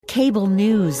Cable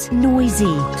news, noisy,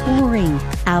 boring,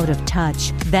 out of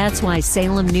touch. That's why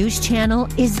Salem News Channel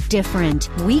is different.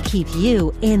 We keep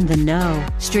you in the know.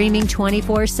 Streaming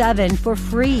 24/7 for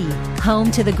free.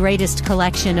 Home to the greatest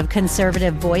collection of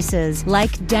conservative voices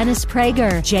like Dennis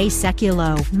Prager, Jay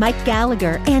Sekulow, Mike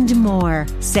Gallagher, and more.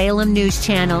 Salem News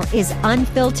Channel is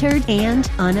unfiltered and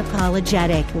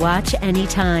unapologetic. Watch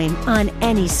anytime, on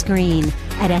any screen,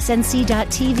 at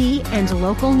snc.tv and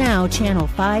Local Now Channel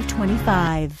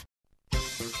 525.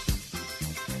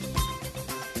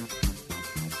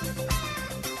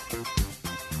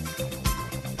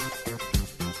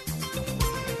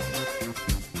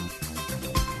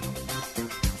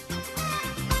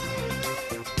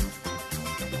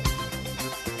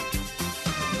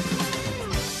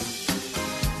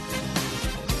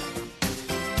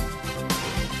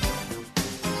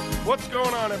 What's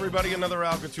going on, everybody? Another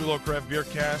Al Gattullo Craft Beer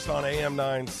Cast on AM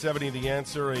 970 The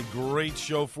Answer. A great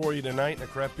show for you tonight, and a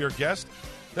craft beer guest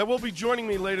that will be joining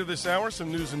me later this hour.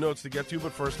 Some news and notes to get to,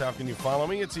 but first, how can you follow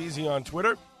me? It's easy on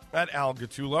Twitter, at Al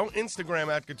Gattullo.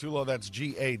 Instagram, at Gattullo, that's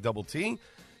G-A-T-T.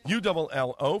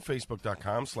 U-L-L-O,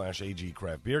 Facebook.com/AG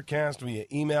Craft Beer Cast. Via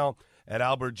email at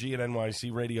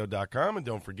AlbertG@NYCRadio.com. And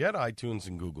don't forget, iTunes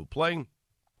and Google Play.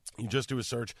 You just do a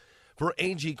search for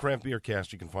AG Craft Beer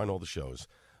Cast. You can find all the shows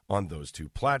on those two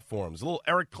platforms. A little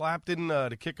Eric Clapton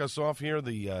to kick us off here.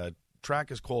 The track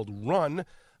is called Run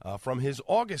from his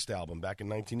August album back in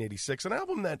 1986, an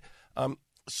album that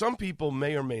some people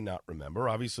may or may not remember.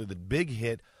 Obviously, the big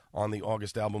hit on the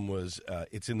August album was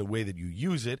It's in the Way That You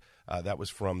Use It. That was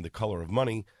from the Color of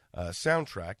Money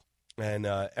soundtrack. And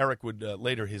Eric would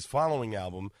later, his following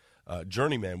album,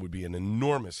 Journeyman, would be an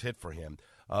enormous hit for him.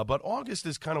 But August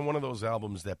is kind of one of those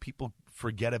albums that people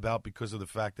forget about because of the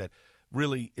fact that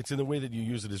really, It's in the Way That You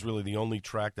Use It is really the only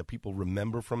track that people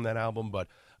remember from that album. But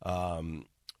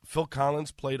Phil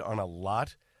Collins played on a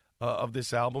lot of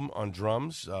this album on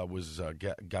drums,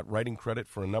 got writing credit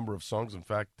for a number of songs. In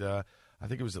fact, I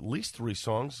think it was at least 3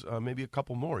 songs, maybe a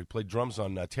couple more. He played drums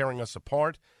on Tearing Us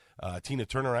Apart. Tina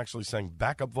Turner actually sang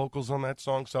backup vocals on that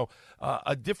song. So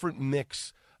a different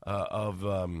mix of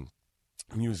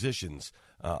musicians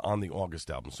on the August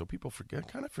album. So people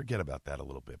kind of forget about that a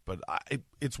little bit. But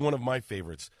it's one of my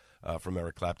favorites from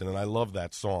Eric Clapton, and I love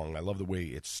that song. I love the way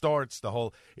it starts,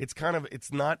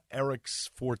 it's not Eric's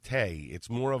forte. It's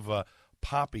more of a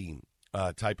poppy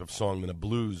type of song than a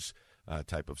blues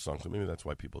type of song. So maybe that's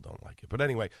why people don't like it. But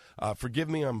anyway, forgive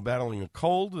me, I'm battling a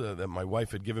cold that my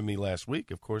wife had given me last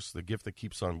week. Of course, the gift that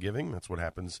keeps on giving. That's what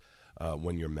happens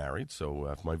when you're married. So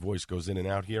if my voice goes in and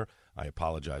out here, I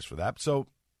apologize for that. So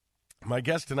my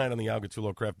guest tonight on the Al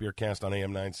Gattullo Craft Beer Cast on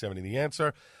AM 970 The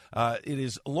Answer, it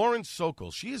is Lauren Sokol.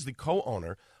 She is the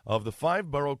co-owner of the Five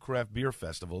Borough Craft Beer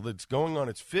Festival that's going on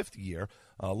its 5th year.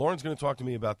 Lauren's going to talk to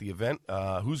me about the event,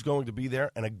 who's going to be there,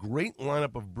 and a great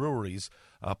lineup of breweries.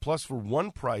 Plus, for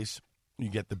one price, you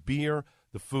get the beer,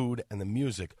 the food, and the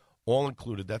music all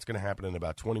included. That's going to happen in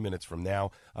about 20 minutes from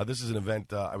now. This is an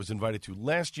event I was invited to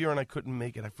last year, and I couldn't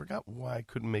make it. I forgot why I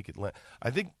couldn't make it. I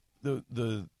think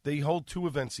they hold 2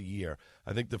 events a year.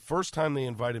 I think the first time they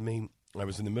invited me, I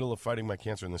was in the middle of fighting my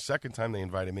cancer, and the second time they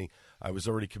invited me, I was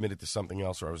already committed to something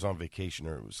else, or I was on vacation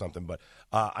or something. But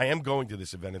I am going to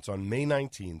this event. It's on May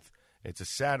 19th. It's a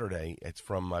Saturday. It's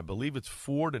from, I believe it's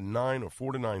 4 to 9 or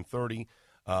 4 to 9:30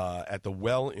 at the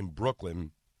Well in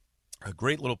Brooklyn. A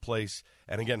great little place.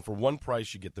 And again, for one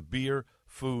price, you get the beer,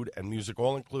 food, and music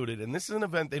all included. And this is an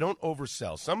event they don't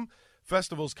oversell. Some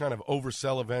festivals kind of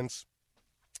oversell events.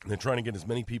 They're trying to get as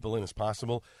many people in as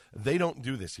possible. They don't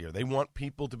do this here. They want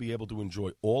people to be able to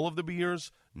enjoy all of the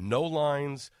beers, no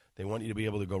lines. They want you to be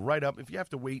able to go right up. If you have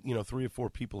to wait, 3 or 4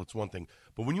 people, it's one thing.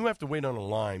 But when you have to wait on a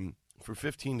line for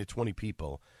 15 to 20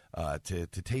 people to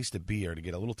taste a beer, to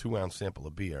get a little 2-ounce sample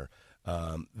of beer,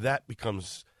 that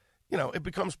becomes, it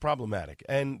becomes problematic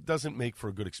and doesn't make for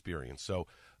a good experience. So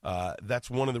that's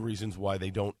one of the reasons why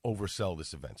they don't oversell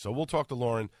this event. So we'll talk to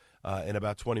Lauren in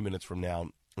about 20 minutes from now,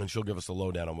 and she'll give us a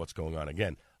lowdown on what's going on.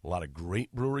 Again, a lot of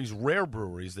great breweries, rare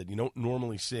breweries that you don't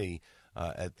normally see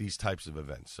at these types of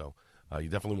events. So you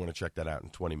definitely want to check that out in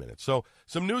 20 minutes. So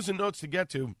some news and notes to get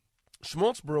to.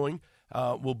 Schmaltz Brewing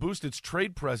will boost its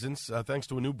trade presence thanks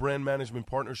to a new brand management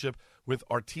partnership with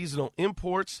Artisanal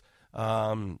Imports.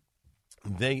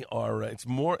 They are, it's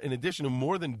more, in addition to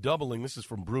more than doubling, this is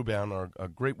from Brewbound, our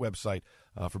great website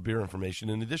for beer information.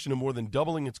 In addition to more than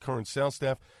doubling its current sales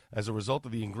staff as a result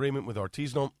of the agreement with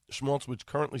Artisanal, Schmaltz, which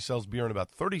currently sells beer in about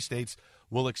 30 states,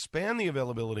 will expand the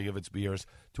availability of its beers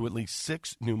to at least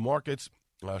 6 new markets.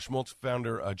 Schmaltz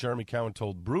founder Jeremy Cowan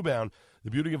told Brewbound,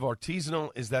 the beauty of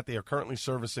artisanal is that they are currently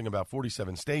servicing about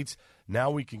 47 states. Now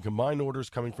we can combine orders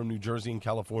coming from New Jersey and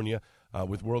California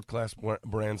with world-class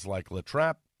brands like La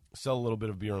Trappe, sell a little bit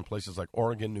of beer in places like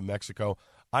Oregon, New Mexico,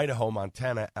 Idaho,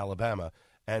 Montana, Alabama,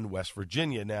 and West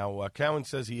Virginia. Now, Cowan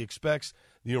says he expects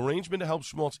the arrangement to help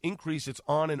Schmaltz increase its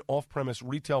on- and off-premise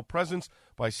retail presence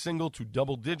by single to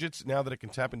double digits now that it can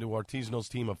tap into Artisanal's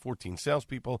team of 14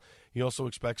 salespeople. He also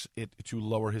expects it to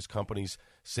lower his company's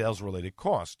sales-related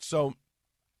costs. So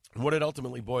what it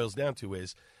ultimately boils down to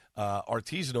is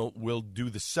Artisanal will do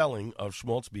the selling of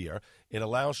Schmaltz beer. It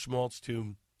allows Schmaltz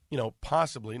to,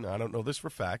 possibly, now I don't know this for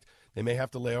fact, they may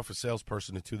have to lay off a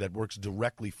salesperson or two that works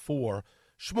directly for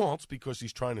Schmaltz because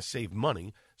he's trying to save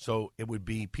money. So it would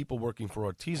be people working for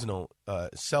Artisanal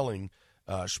selling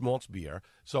Schmaltz beer.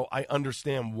 So I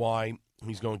understand why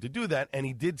he's going to do that. And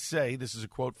he did say, this is a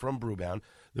quote from Brewbound,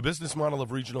 the business model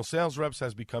of regional sales reps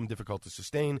has become difficult to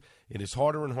sustain. It is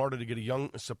harder and harder to get a young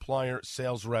supplier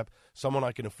sales rep, someone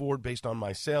I can afford based on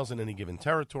my sales in any given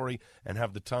territory, and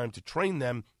have the time to train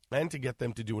them and to get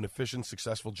them to do an efficient,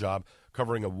 successful job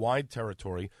covering a wide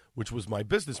territory, which was my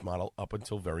business model up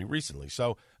until very recently.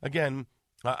 So, again,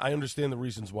 I understand the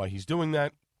reasons why he's doing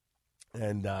that.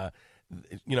 And,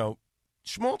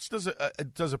 Schmaltz does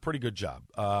a pretty good job.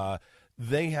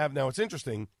 They have, now it's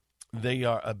interesting, they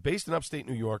are based in upstate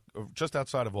New York, just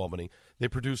outside of Albany. They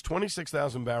produced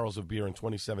 26,000 barrels of beer in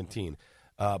 2017.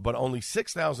 But only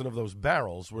 6,000 of those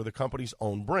barrels were the company's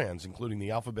own brands, including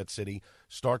the Alphabet City,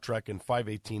 Star Trek, and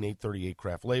 518, 838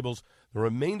 craft labels. The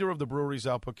remainder of the brewery's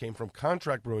output came from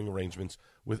contract brewing arrangements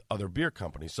with other beer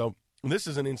companies. So this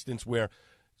is an instance where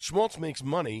Schmaltz makes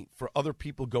money for other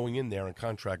people going in there and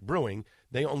contract brewing.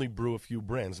 They only brew a few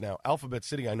brands. Now, Alphabet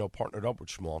City, I know, partnered up with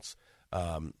Schmaltz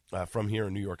from here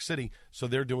in New York City, so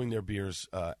they're doing their beers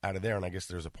out of there, and I guess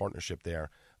there's a partnership there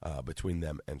between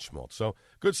them and Schmaltz. So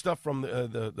good stuff from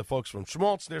the folks from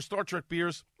Schmaltz. Their Star Trek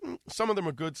beers, some of them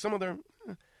are good, some of them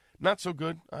not so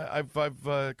good. I've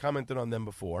commented on them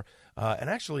before. And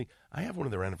actually, I have one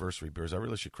of their anniversary beers. I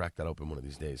really should crack that open one of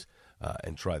these days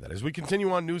and try that. As we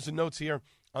continue on news and notes here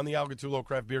on the Al Gattullo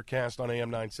Craft Beer Cast on AM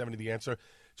 970 The Answer,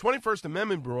 21st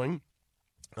Amendment Brewing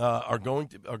are going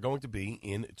to be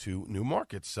in two new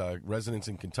markets. Residents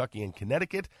in Kentucky and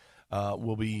Connecticut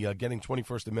will be getting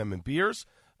 21st Amendment beers.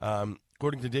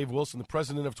 According to Dave Wilson, the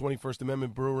president of 21st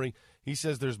Amendment Brewery, he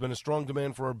says there's been a strong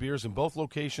demand for our beers in both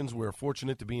locations. We're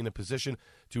fortunate to be in a position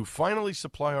to finally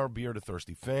supply our beer to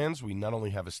thirsty fans. We not only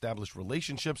have established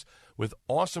relationships with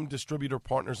awesome distributor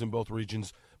partners in both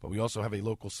regions, but we also have a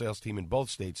local sales team in both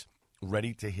states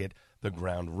ready to hit the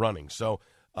ground running. So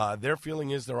their feeling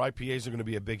is their IPAs are going to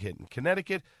be a big hit in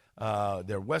Connecticut.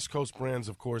 Their West Coast brands,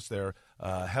 of course, their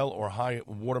Hell or High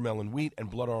Watermelon Wheat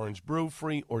and Blood Orange Brew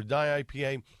Free or Die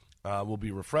IPA will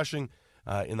be refreshing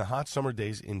in the hot summer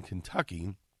days in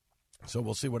Kentucky. So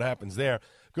we'll see what happens there.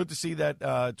 Good to see that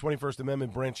 21st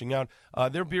Amendment branching out.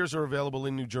 Their beers are available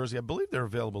in New Jersey. I believe they're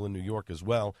available in New York as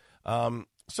well.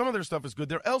 Some of their stuff is good.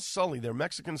 Their El Sully, their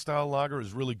Mexican-style lager,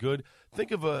 is really good.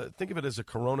 Think of it as a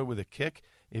Corona with a kick.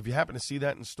 If you happen to see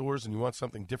that in stores and you want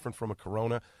something different from a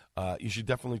Corona, you should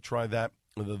definitely try that.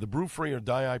 The Brew Free or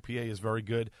Die IPA is very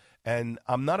good. And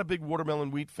I'm not a big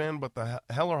watermelon wheat fan, but the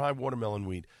Hell or High Watermelon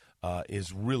Wheat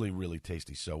is really, really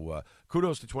tasty. So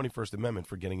kudos to 21st Amendment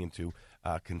for getting into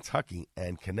Kentucky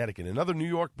and Connecticut. Another New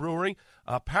York brewery,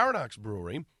 Paradox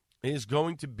Brewery, is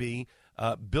going to be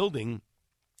building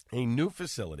a new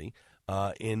facility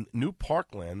in New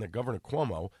Parkland that Governor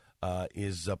Cuomo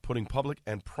is putting public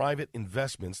and private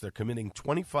investments. They're committing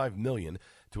 $25 million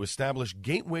to establish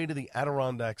Gateway to the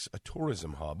Adirondacks, a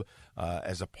tourism hub.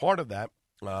 As a part of that,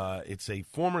 it's a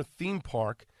former theme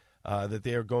park that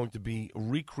they are going to be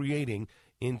recreating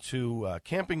into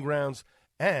camping grounds,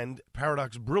 and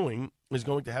Paradox Brewing is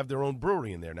going to have their own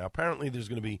brewery in there. Now, apparently there's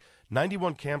going to be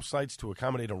 91 campsites to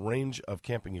accommodate a range of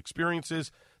camping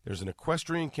experiences. There's an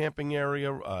equestrian camping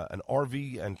area, an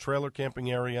RV and trailer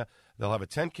camping area. They'll have a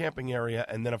tent camping area,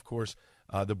 and then, of course,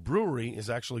 the brewery is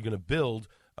actually going to build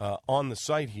on the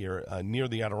site here near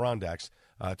the Adirondacks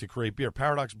to create beer.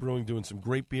 Paradox Brewing doing some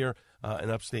great beer in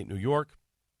upstate New York.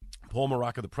 Paul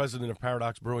Maraca, the president of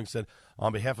Paradox Brewing, said,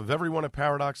 on behalf of everyone at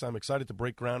Paradox, I'm excited to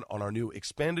break ground on our new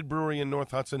expanded brewery in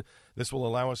North Hudson. This will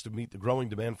allow us to meet the growing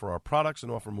demand for our products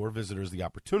and offer more visitors the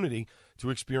opportunity to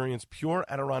experience pure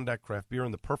Adirondack craft beer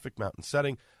in the perfect mountain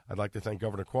setting. I'd like to thank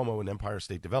Governor Cuomo and Empire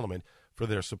State Development for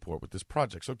their support with this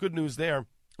project. So good news there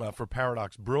for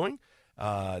Paradox Brewing.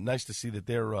 Nice to see that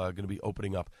they're going to be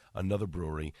opening up another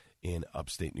brewery in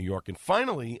upstate New York. And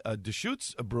finally,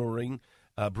 Deschutes Brewery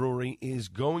is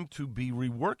going to be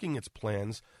reworking its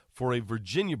plans for a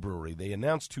Virginia brewery. They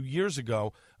announced 2 years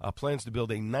ago plans to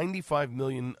build a $95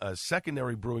 million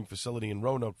secondary brewing facility in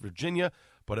Roanoke, Virginia,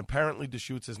 but apparently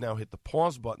Deschutes has now hit the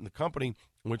pause button. The company,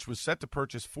 which was set to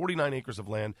purchase 49 acres of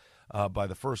land by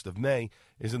the 1st of May,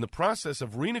 is in the process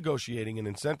of renegotiating an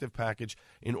incentive package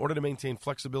in order to maintain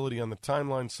flexibility on the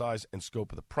timeline, size, and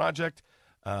scope of the project.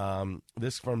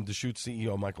 This from Deschutes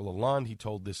CEO Michael Lalonde. He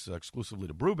told this exclusively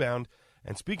to Brewbound.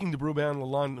 And speaking to Brewbound,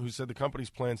 Lalonde, who said the company's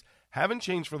plans haven't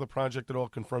changed for the project at all,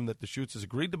 confirmed that Deschutes has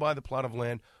agreed to buy the plot of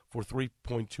land for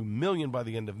 $3.2 million by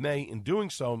the end of May. In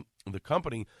doing so, the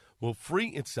company will free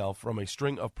itself from a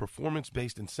string of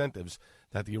performance-based incentives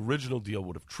that the original deal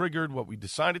would have triggered. What we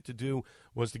decided to do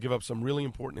was to give up some really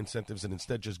important incentives and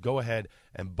instead just go ahead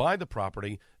and buy the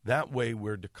property. That way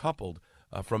we're decoupled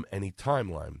from any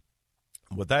timeline.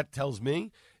 What that tells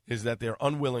me is that they're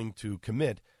unwilling to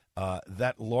commit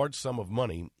that large sum of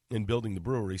money in building the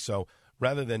brewery. So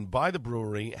rather than buy the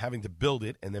brewery, having to build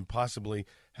it, and then possibly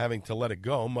having to let it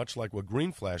go, much like what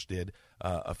Green Flash did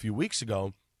a few weeks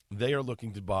ago, they are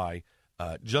looking to buy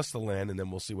just the land, and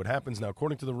then we'll see what happens. Now,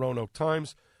 according to the Roanoke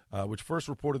Times, which first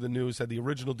reported the news, had the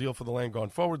original deal for the land gone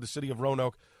forward, the city of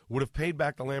Roanoke would have paid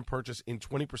back the land purchase in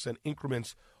 20%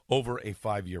 increments over a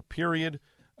 5-year period.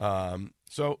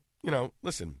 So,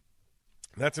 listen,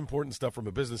 that's important stuff from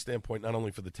a business standpoint, not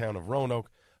only for the town of Roanoke,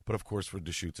 but, of course, for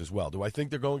Deschutes as well. Do I think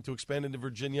they're going to expand into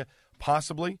Virginia?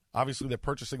 Possibly. Obviously, they're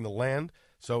purchasing the land,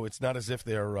 so it's not as if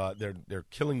they're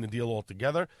killing the deal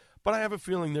altogether. But I have a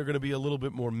feeling they're going to be a little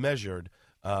bit more measured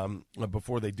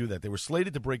before they do that. They were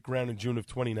slated to break ground in June of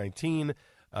 2019.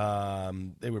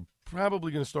 They were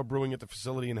probably going to start brewing at the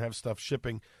facility and have stuff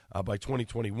shipping by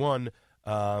 2021.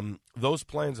 Those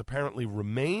plans apparently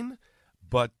remain,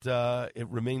 but it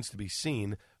remains to be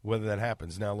seen whether that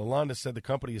happens. Now, Lalonde said the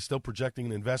company is still projecting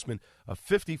an investment of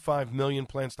 $55 million,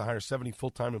 plans to hire 70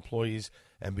 full-time employees,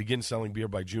 and begin selling beer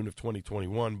by June of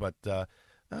 2021. But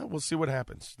we'll see what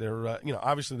happens. They're,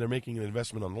 obviously they're making an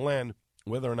investment on the land.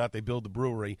 Whether or not they build the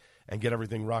brewery and get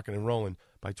everything rocking and rolling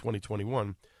by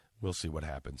 2021, we'll see what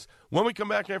happens. When we come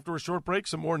back after a short break,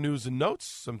 some more news and notes,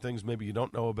 some things maybe you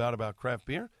don't know about craft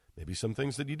beer. Maybe some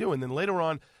things that you do. And then later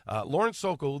on, Lawrence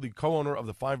Sokol, the co-owner of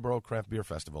the Five Borough Craft Beer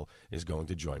Festival, is going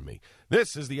to join me.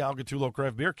 This is the Al Gattullo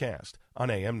Craft Beer Cast on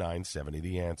AM 970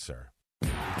 The Answer.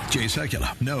 Jay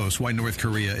Sekula knows why North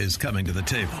Korea is coming to the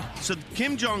table. So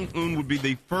Kim Jong-un would be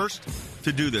the first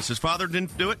to do this. His father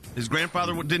didn't do it. His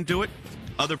grandfather didn't do it.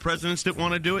 Other presidents didn't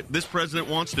want to do it. This president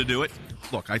wants to do it.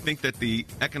 Look, I think that the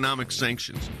economic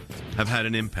sanctions have had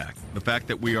an impact. The fact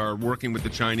that we are working with the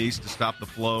Chinese to stop the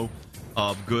flow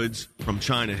of goods from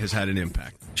China has had an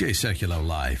impact. Jay Sekulow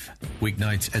live,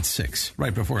 weeknights at 6,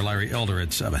 right before Larry Elder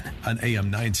at 7 on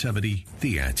AM 970,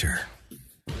 The Answer.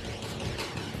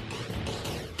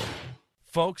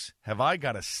 Folks, have I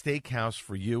got a steakhouse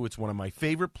for you? It's one of my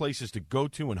favorite places to go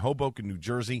to in Hoboken, New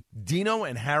Jersey, Dino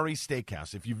and Harry's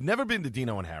Steakhouse. If you've never been to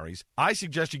Dino and Harry's, I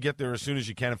suggest you get there as soon as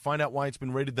you can and find out why it's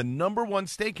been rated the #1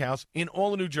 steakhouse in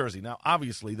all of New Jersey. Now,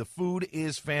 obviously, the food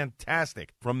is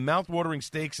fantastic. From mouth-watering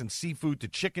steaks and seafood to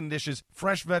chicken dishes,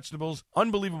 fresh vegetables,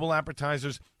 unbelievable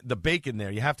appetizers, the bacon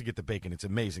there, you have to get the bacon. It's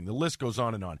amazing. The list goes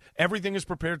on and on. Everything is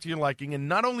prepared to your liking, and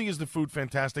not only is the food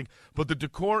fantastic, but the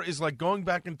decor is like going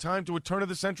back in time to a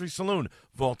turn-of-the-century saloon.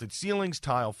 Vaulted ceilings,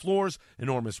 tile floors,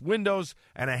 enormous windows,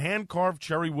 and a hand-carved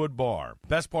cherry wood bar.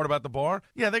 Best part about the bar?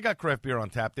 Yeah, they got craft beer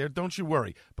on tap there, don't you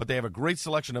worry. But they have a great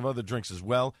selection of other drinks as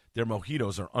well. Their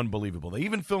mojitos are unbelievable. They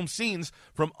even film scenes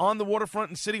from on the waterfront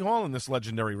in City Hall in this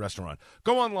legendary restaurant.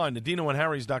 Go online to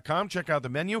DinoandHarrys.com, check out the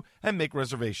menu, and make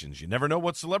reservations. You never know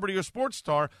what celebrity or sports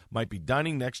star might be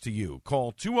dining next to you.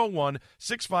 Call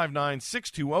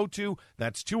 201-659-6202.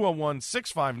 That's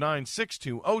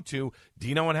 201-659-6202.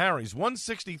 Dino and Harry's,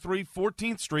 163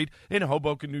 14th Street in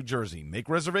Hoboken, New Jersey. Make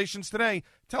reservations today.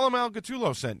 Tell them Al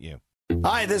Gattullo sent you.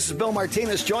 Hi, this is Bill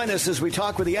Martinez. Join us as we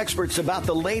talk with the experts about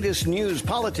the latest news,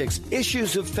 politics,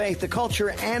 issues of faith, the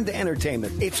culture, and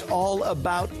entertainment. It's all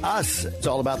about us. It's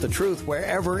all about the truth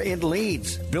wherever it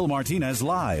leads. Bill Martinez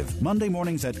live, Monday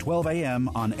mornings at 12 a.m.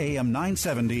 on AM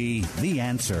 970, The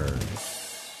Answer.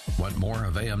 Want more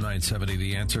of AM 970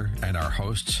 The Answer and our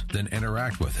hosts? Then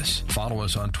interact with us. Follow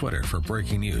us on Twitter for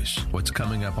breaking news, what's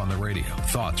coming up on the radio,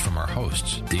 thoughts from our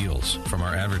hosts, deals from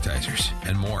our advertisers,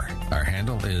 and more. Our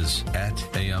handle is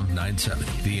 @AM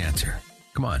 970 The Answer.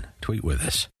 Come on, tweet with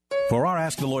us. For our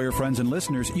Ask the Lawyer friends and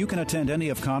listeners, you can attend any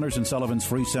of Connors and Sullivan's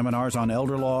free seminars on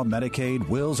elder law, Medicaid,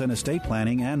 wills and estate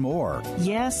planning, and more.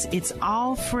 Yes, it's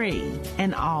all free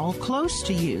and all close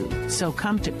to you. So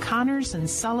come to Connors and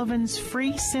Sullivan's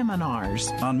free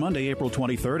seminars. On Monday, April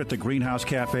 23rd at the Greenhouse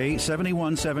Cafe,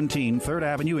 7117 3rd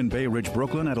Avenue in Bay Ridge,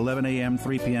 Brooklyn at 11 a.m.,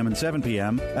 3 p.m., and 7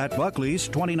 p.m. At Buckley's,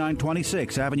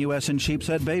 2926 Avenue S in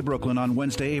Sheepshead Bay, Brooklyn on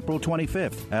Wednesday, April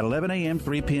 25th at 11 a.m.,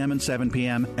 3 p.m., and 7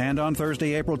 p.m. And on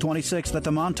Thursday, April 26th at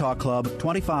the Montauk Club,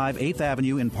 25 8th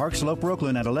Avenue in Park Slope,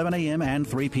 Brooklyn at 11 a.m. and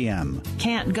 3 p.m.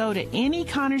 Can't go to any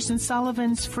Connors and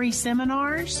Sullivan's free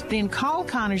seminars? Then call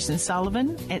Connors and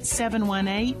Sullivan at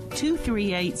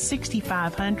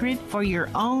 718-238-6500 for your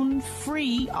own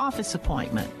free office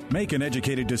appointment. Make an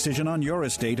educated decision on your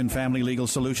estate and family legal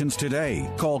solutions today.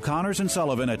 Call Connors and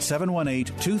Sullivan at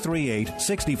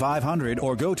 718-238-6500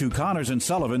 or go to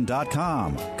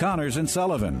ConnorsandSullivan.com. Connors and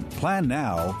Sullivan. Plan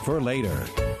now for later.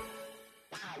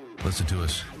 Listen to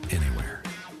us anywhere.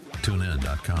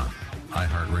 TuneIn.com,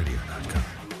 iHeartRadio.com.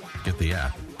 Get the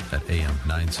app at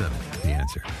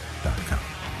AM970theanswer.com.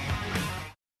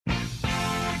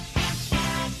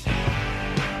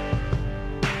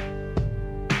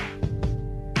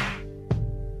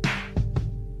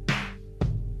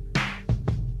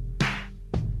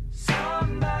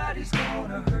 Somebody's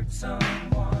gonna hurt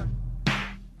someone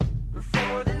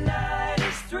before the night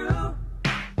is through.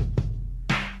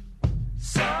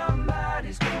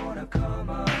 Somebody's gonna come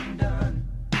undone.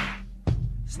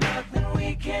 There's nothing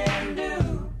we can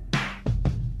do.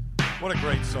 What a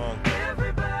great song.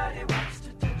 Everybody wants to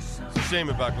do something. It's a shame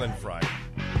about Glenn Frey.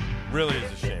 Really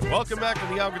is a shame. Welcome back to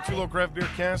the Al Gattullo Craft Beer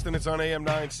Cast, and it's on AM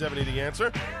 970 The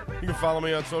Answer. You can follow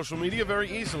me on social media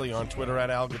very easily on Twitter at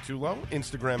Al Gattullo,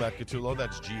 Instagram at Gattullo,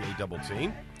 that's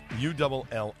G-A-T-T,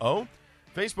 U-L-L-O,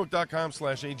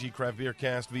 Facebook.com/AG Craft Beer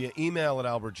Cast, via email at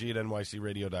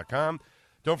albertg@nycradio.com.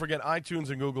 Don't forget iTunes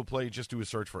and Google Play. Just do a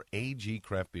search for AG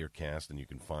Craft Beer Cast, and you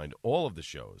can find all of the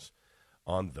shows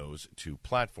on those two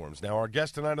platforms. Now, our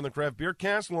guest tonight on the Craft Beer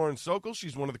Cast, Lauren Sokol.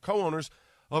 She's one of the co-owners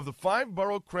of the Five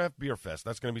Borough Craft Beer Fest.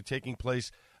 That's going to be taking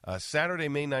place Saturday,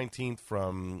 May 19th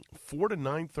from 4 to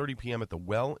 9:30 p.m. at the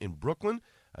Well in Brooklyn.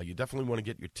 You definitely want to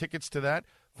get your tickets to that,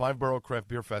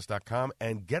 fiveboroughcraftbeerfest.com,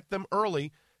 and get them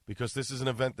early because this is an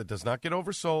event that does not get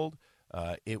oversold.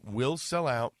 It will sell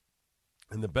out,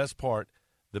 and the best part,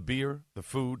 the beer, the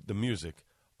food, the music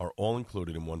are all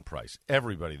included in one price.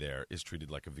 Everybody there is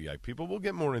treated like a VIP. But we'll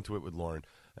get more into it with Lauren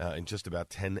in just about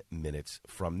 10 minutes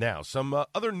from now. Some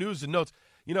other news and notes.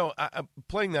 You know, I'm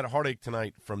playing that Heartache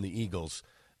Tonight from the Eagles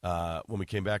when we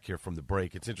came back here from the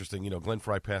break. It's interesting. You know, Glenn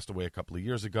Frey passed away a couple of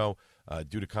years ago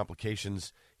due to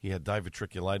complications. He had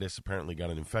diverticulitis, apparently got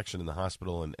an infection in the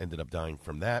hospital and ended up dying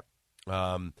from that.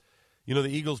 You know, the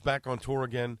Eagles back on tour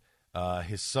again.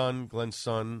 His son, Glenn's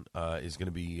son, is going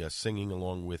to be singing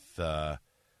along with, oh,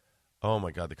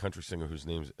 my God, the country singer whose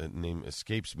name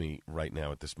escapes me right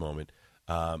now at this moment.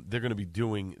 They're going to be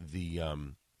doing the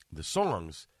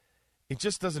songs. It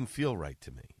just doesn't feel right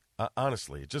to me.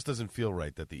 Honestly, it just doesn't feel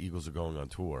right that the Eagles are going on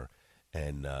tour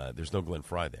and there's no Glenn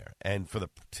Frey there. And for the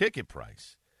ticket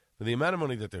price, for the amount of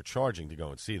money that they're charging to go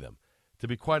and see them, to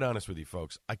be quite honest with you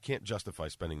folks, I can't justify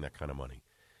spending that kind of money.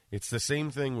 It's the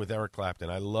same thing with Eric Clapton.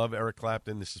 I love Eric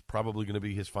Clapton. This is probably going to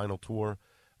be his final tour.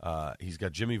 He's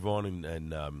got Jimmy Vaughn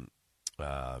and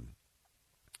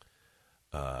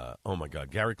oh, my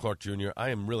God, Gary Clark Jr.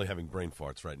 I am really having brain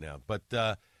farts right now. But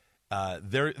they're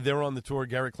on the tour,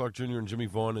 Gary Clark Jr. and Jimmy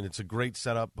Vaughn, and it's a great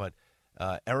setup. But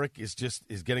Eric is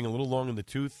getting a little long in the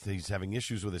tooth. He's having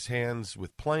issues with his hands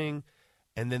with playing.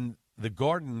 And then the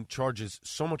Garden charges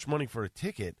so much money for a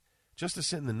ticket just to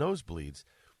sit in the nosebleeds.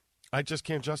 I just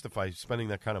can't justify spending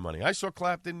that kind of money. I saw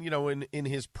Clapton, you know, in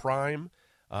his prime.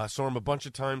 Saw him a bunch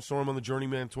of times. Saw him on the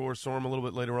Journeyman Tour. Saw him a little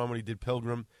bit later on when he did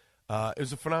Pilgrim. It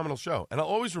was a phenomenal show. And I'll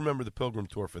always remember the Pilgrim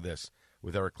Tour for this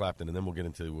with Eric Clapton, and then we'll get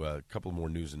into a couple more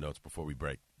news and notes before we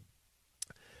break.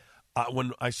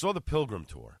 When I saw the Pilgrim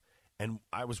Tour, and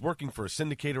I was working for a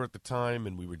syndicator at the time,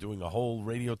 and we were doing a whole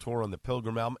radio tour on the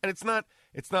Pilgrim album, and it's not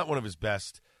one of his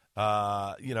best.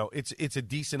 You know, it's a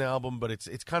decent album, but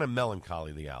it's kind of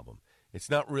melancholy, the album. It's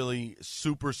not really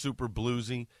super, super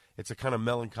bluesy. It's a kind of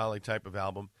melancholy type of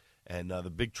album. And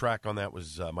the big track on that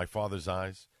was My Father's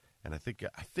Eyes. And I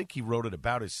think he wrote it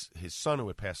about his son who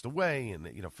had passed away and,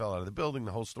 you know, fell out of the building,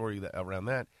 the whole story around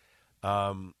that.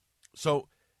 So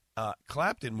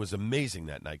Clapton was amazing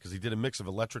that night because he did a mix of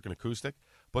electric and acoustic.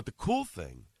 But the cool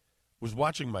thing was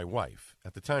watching my wife.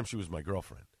 At the time, she was my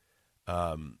girlfriend.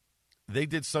 They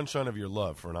did Sunshine of Your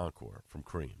Love for an encore from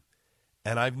Cream.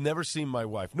 And I've never seen my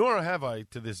wife, nor have I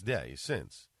to this day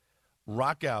since,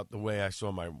 rock out the way I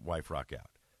saw my wife rock out.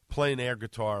 playing air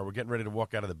guitar. We're getting ready to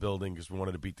walk out of the building because we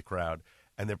wanted to beat the crowd.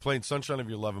 And they're playing Sunshine of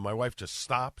Your Love, and my wife just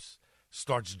stops,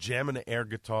 starts jamming the air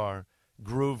guitar,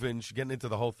 grooving, she's getting into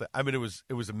the whole thing. I mean, it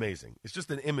was amazing. It's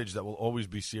just an image that will always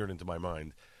be seared into my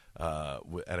mind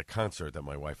at a concert that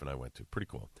my wife and I went to. Pretty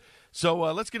cool. So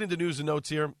let's get into news and notes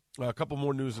here. A couple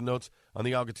more news and notes on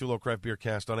the Al Gattullo Craft Beer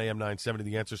Cast on AM 970,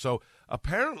 The Answer. So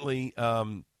apparently,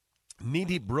 Knee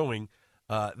Deep Brewing,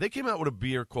 they came out with a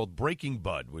beer called Breaking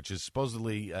Bud, which is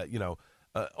supposedly,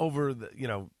 over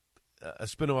the, a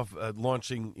spinoff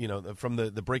launching, from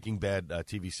the Breaking Bad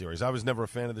TV series. I was never a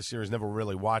fan of the series, never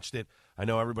really watched it. I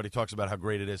know everybody talks about how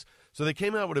great it is. So they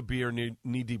came out with a beer,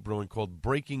 Knee Deep Brewing, called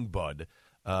Breaking Bud.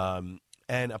 And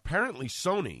apparently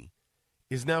Sony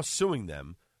is now suing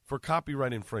them for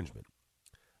copyright infringement.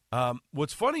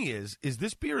 What's funny is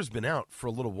this beer has been out for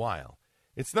a little while.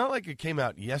 It's not like it came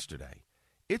out yesterday.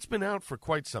 It's been out for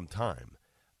quite some time.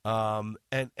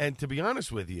 And to be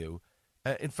honest with you,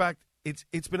 in fact,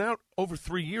 it's been out over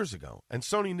 3 years ago, and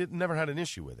Sony never had an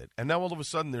issue with it. And now all of a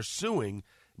sudden they're suing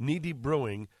Knee Deep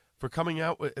Brewing for coming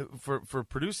out for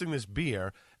producing this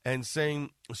beer and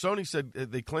saying Sony said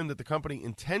they claimed that the company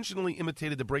intentionally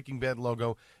imitated the Breaking Bad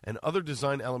logo and other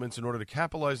design elements in order to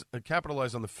capitalize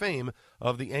on the fame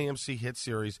of the AMC hit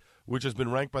series, which has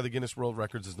been ranked by the Guinness World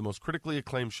Records as the most critically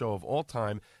acclaimed show of all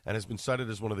time and has been cited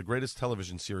as one of the greatest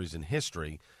television series in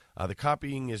history. The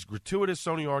copying is gratuitous,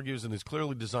 Sony argues, and is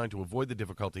clearly designed to avoid the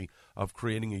difficulty of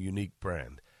creating a unique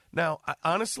brand. Now,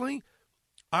 honestly,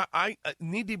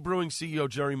 Knee Deep Brewing CEO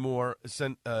Jerry Moore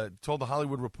told The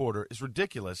Hollywood Reporter it's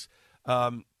ridiculous.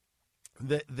 In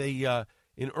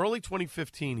early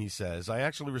 2015, he says, I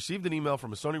actually received an email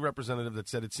from a Sony representative that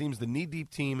said it seems the Knee Deep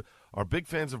team are big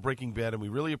fans of Breaking Bad, and we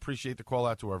really appreciate the call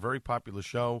out to our very popular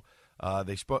show.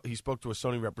 He spoke to a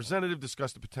Sony representative,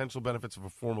 discussed the potential benefits of a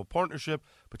formal partnership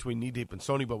between Knee Deep and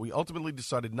Sony, but we ultimately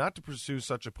decided not to pursue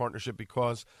such a partnership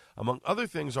because, among other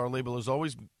things, our label has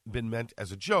always been meant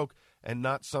as a joke and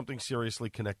not something seriously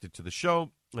connected to the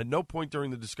show. At no point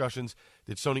during the discussions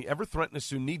did Sony ever threaten to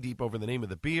sue Knee Deep over the name of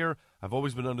the beer. I've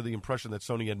always been under the impression that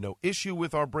Sony had no issue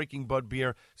with our Breaking Bud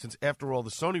beer, since, after all, the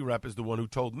Sony rep is the one who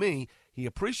told me he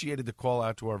appreciated the call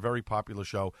out to our very popular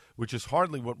show, which is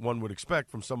hardly what one would expect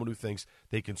from someone who thinks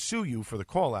they can sue you for the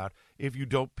call out if you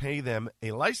don't pay them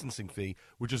a licensing fee,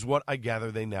 which is what I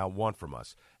gather they now want from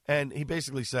us. And he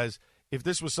basically says, if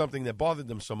this was something that bothered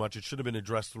them so much, it should have been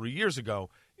addressed 3 years ago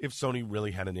if Sony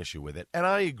really had an issue with it. And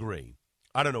I agree.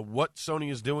 I don't know what Sony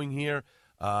is doing here.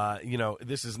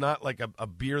 This is not like a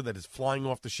beer that is flying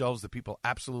off the shelves that people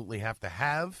absolutely have to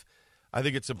have. I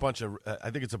think it's a bunch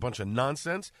of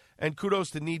nonsense. And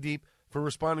kudos to Knee Deep for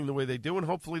responding the way they do, and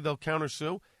hopefully they'll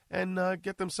countersue and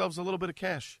get themselves a little bit of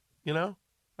cash.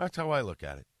 That's how I look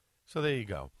at it. So there you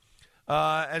go.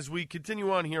 As we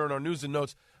continue on here in our news and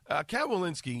notes, Kat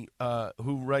Walensky,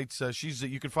 who writes,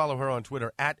 you can follow her on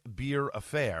Twitter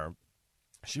 @BeerAffair.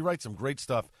 She writes some great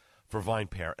stuff for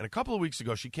VinePair. And a couple of weeks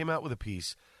ago, she came out with a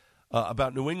piece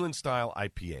about New England-style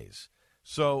IPAs.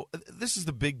 So this is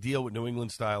the big deal with New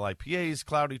England-style IPAs,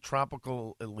 cloudy,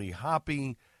 tropically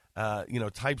hoppy,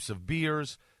 types of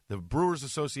beers. The Brewers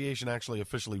Association actually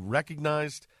officially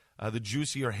recognized the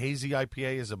juicy or hazy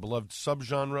IPA as a beloved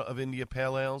subgenre of India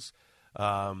Pale Ales.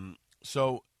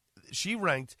 So she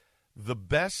ranked the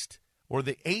best, or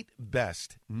the 8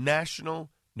 best,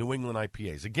 national New England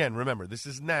IPAs. Again, remember, this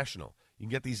is national. You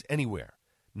can get these anywhere,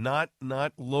 not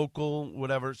local,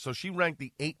 whatever. So she ranked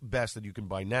the 8 best that you can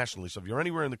buy nationally. So if you're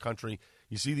anywhere in the country,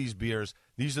 you see these beers,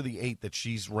 these are the 8 that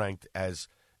she's ranked as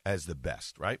the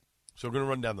best, right? So we're going to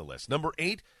run down the list. Number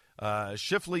 8,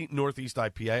 Shifley Northeast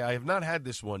IPA. I have not had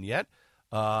this one yet.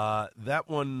 That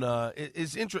one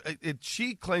is interesting.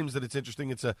 She claims that it's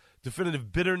interesting. It's a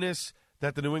definitive bitterness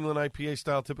that the New England IPA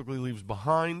style typically leaves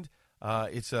behind.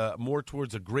 It's more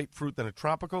towards a grapefruit than a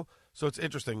tropical, so it's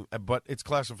interesting, but it's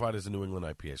classified as a New England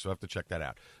IPA, so I have to check that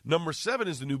out. Number 7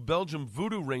 is the New Belgium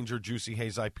Voodoo Ranger Juicy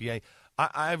Haze IPA.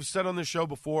 I've said on this show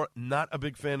before, not a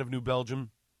big fan of New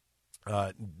Belgium.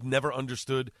 Never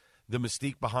understood the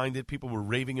mystique behind it. People were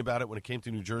raving about it when it came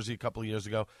to New Jersey a couple of years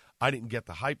ago. I didn't get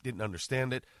the hype, didn't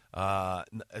understand it,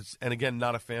 and again,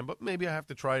 not a fan, but maybe I have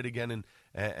to try it again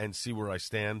and see where I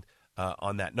stand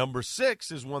on that. Number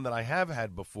 6 is one that I have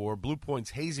had before, Blue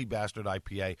Point's Hazy Bastard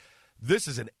IPA. This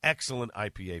is an excellent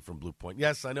IPA from Blue Point.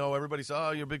 Yes, I know everybody says,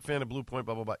 oh, you're a big fan of Blue Point,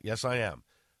 blah, blah, blah. Yes, I am.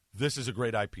 This is a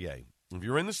great IPA. If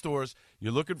you're in the stores,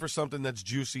 you're looking for something that's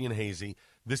juicy and hazy,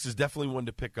 this is definitely one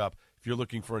to pick up if you're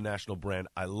looking for a national brand.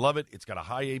 I love it. It's got a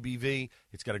high ABV.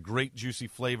 It's got a great juicy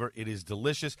flavor. It is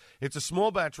delicious. It's a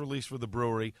small batch release for the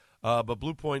brewery, but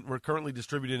Blue Point, we're currently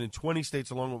distributed in 20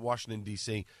 states along with Washington,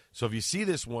 D.C. So if you see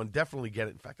this one, definitely get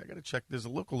it. In fact, I got to check. There's a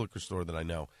local liquor store that I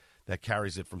know that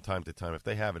carries it from time to time. If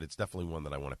they have it, it's definitely one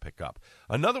that I want to pick up.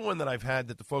 Another one that I've had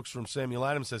that the folks from Samuel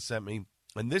Adams has sent me,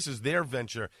 and this is their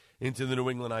venture into the New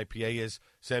England IPA, is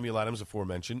Samuel Adams'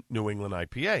 aforementioned New England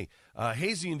IPA.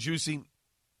 Hazy and juicy.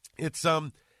 It's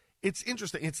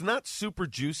interesting. It's not super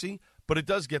juicy, but it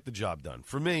does get the job done.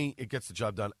 For me, it gets the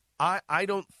job done. I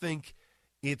don't think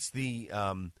it's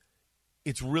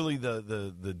it's really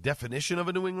the definition of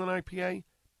a New England IPA,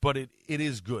 but it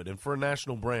is good. And for a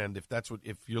national brand,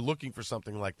 if you're looking for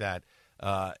something like that,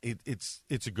 it's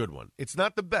a good one. It's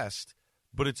not the best,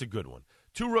 but it's a good one.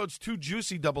 Two Roads, Two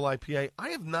Juicy Double IPA. I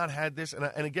have not had this,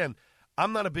 and again,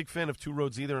 I'm not a big fan of Two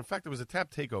Roads either. In fact, there was a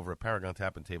tap takeover at Paragon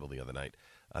Tap and Table the other night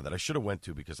that I should have went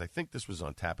to because I think this was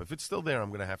on tap. If it's still there,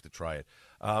 I'm going to have to try it.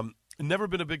 Never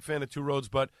been a big fan of Two Roads,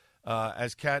 but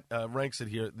as Kat ranks it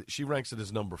here, she ranks it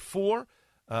as number 4.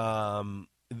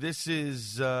 This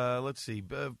is, let's see,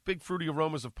 big fruity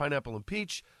aromas of pineapple and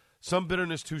peach. Some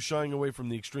bitterness, too, shying away from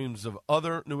the extremes of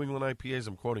other New England IPAs.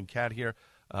 I'm quoting Kat here.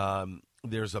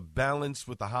 There's a balance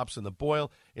with the hops and the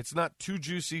boil. It's not too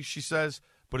juicy, she says,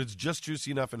 but it's just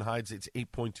juicy enough and hides its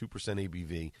 8.2%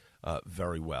 ABV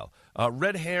very well.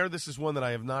 Red Hair, this is one that I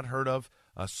have not heard of.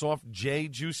 Soft J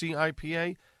Juicy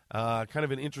IPA. Kind of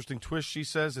an interesting twist, she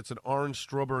says. It's an orange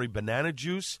strawberry banana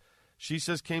juice. She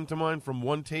says came to mind from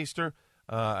one taster.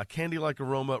 A candy-like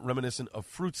aroma reminiscent of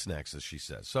fruit snacks, as she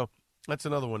says. So that's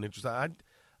another one interesting.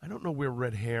 I don't know where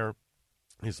Red Hair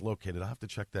is located. I'll have to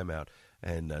check them out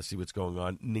and see what's going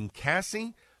on.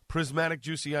 Ninkasi Prismatic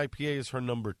Juicy IPA is her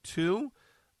number 2.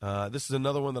 This is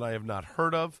another one that I have not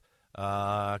heard of.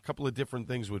 A couple of different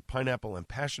things with pineapple and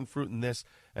passion fruit in this.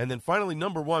 And then finally,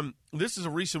 number 1, this is a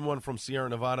recent one from Sierra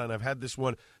Nevada, and I've had this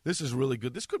one. This is really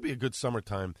good. This could be a good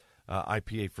summertime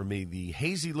IPA for me. The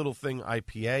Hazy Little Thing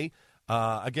IPA.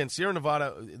 Again, Sierra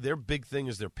Nevada, their big thing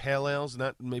is their pale ales,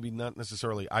 not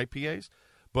necessarily IPAs.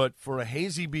 But for a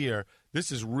hazy beer, this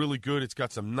is really good. It's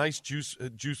got some nice juice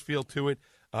feel to it.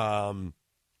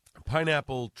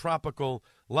 Pineapple, tropical,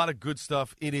 a lot of good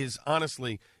stuff. It is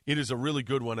a really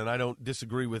good one, and I don't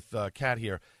disagree with Kat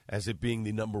here as it being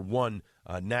the number 1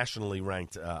 nationally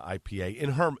ranked IPA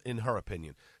in her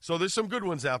opinion. So there's some good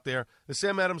ones out there. The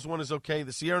Sam Adams one is okay.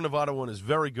 The Sierra Nevada one is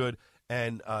very good.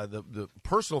 And the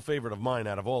personal favorite of mine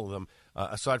out of all of them,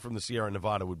 aside from the Sierra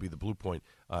Nevada, would be the Blue Point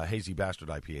Hazy Bastard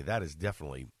IPA. That is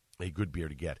definitely a good beer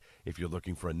to get if you're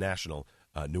looking for a national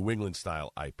New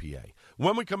England-style IPA.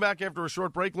 When we come back after a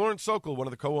short break, Lawrence Sokol, one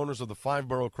of the co-owners of the Five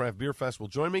Borough Craft Beer Fest, will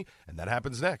join me, and that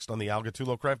happens next on the Al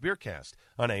Gattullo Craft Beer Cast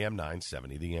on AM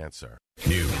 970 The Answer.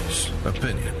 News,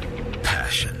 opinion,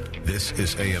 passion. This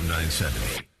is AM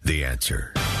 970 The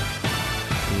Answer.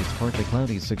 It's partly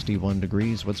cloudy, 61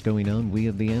 degrees. What's going on? We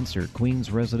have the answer.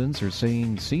 Queens residents are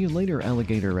saying, "See you later,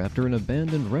 alligator," after an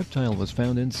abandoned reptile was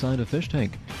found inside a fish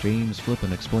tank. James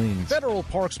Flippen explains. Federal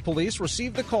Parks Police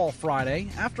received a call Friday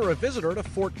after a visitor to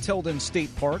Fort Tilden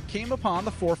State Park came upon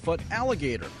the 4-foot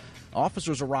alligator.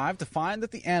 Officers arrived to find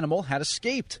that the animal had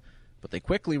escaped, but they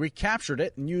quickly recaptured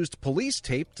it and used police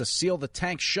tape to seal the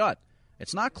tank shut.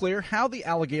 It's not clear how the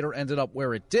alligator ended up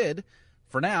where it did.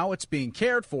 For now, it's being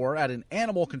cared for at an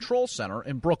animal control center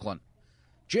in Brooklyn.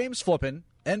 James Flippen,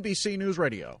 NBC News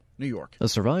Radio, New York. A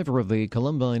survivor of the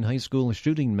Columbine High School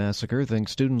shooting massacre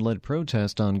thinks student-led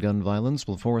protest on gun violence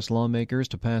will force lawmakers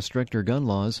to pass stricter gun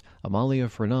laws. Amalia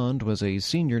Fernand was a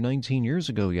senior 19 years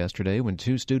ago yesterday when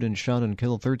 2 students shot and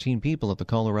killed 13 people at the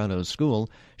Colorado school.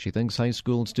 She thinks high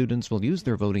school students will use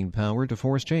their voting power to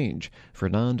force change.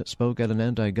 Fernand spoke at an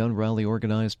anti-gun rally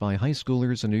organized by high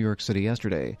schoolers in New York City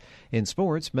yesterday. In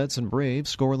sports, Mets and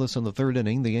Braves scoreless in the 3rd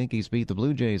inning. The Yankees beat the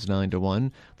Blue Jays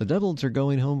 9-1. The Devils are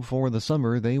going home for the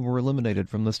summer. They were eliminated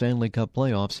from the Stanley Cup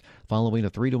playoffs following a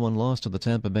 3-1 loss to the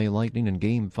Tampa Bay Lightning in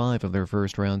Game 5 of their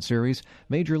first-round series.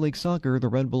 Major League Soccer, the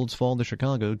Red Bulls fall to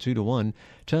Chicago 2-1.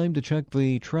 Time to check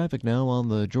the traffic now on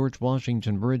the George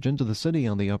Washington Bridge into the city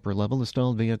on the upper level. The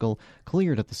stalled vehicle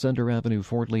cleared at the Center Avenue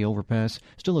Fort Lee overpass.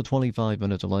 Still a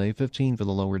 25-minute delay, 15 for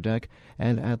the lower deck.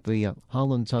 And at the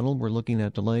Holland Tunnel, we're looking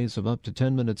at delays of up to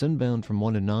 10 minutes inbound from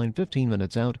 1 and 9, 15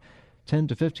 minutes out. 10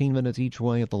 to 15 minutes each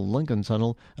way at the Lincoln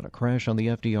Tunnel, and a crash on the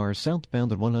FDR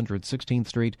southbound at 116th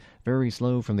Street. Very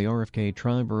slow from the RFK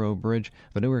Triborough Bridge,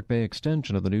 the Newark Bay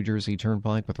extension of the New Jersey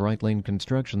Turnpike with right lane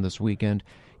construction this weekend.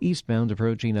 Eastbound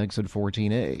approaching exit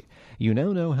 14A. You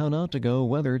now know how not to go.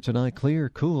 Weather tonight clear,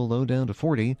 cool, low down to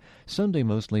 40. Sunday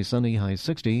mostly sunny, high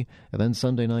 60. And then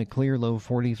Sunday night clear, low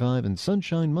 45. And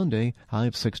sunshine Monday, high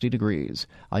of 60 degrees.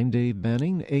 I'm Dave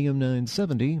Banning, AM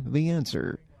 970, The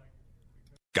Answer.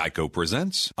 Geico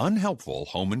presents Unhelpful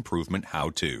Home Improvement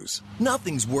How-Tos.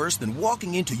 Nothing's worse than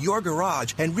walking into your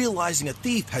garage and realizing a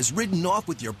thief has ridden off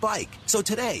with your bike. So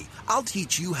today, I'll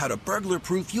teach you how to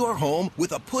burglar-proof your home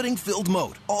with a pudding-filled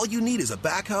moat. All you need is a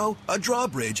backhoe, a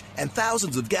drawbridge, and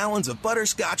thousands of gallons of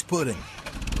butterscotch pudding.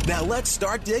 Now let's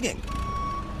start digging.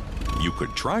 You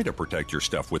could try to protect your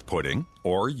stuff with pudding,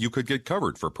 or you could get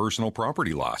covered for personal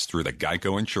property loss through the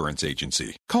Geico Insurance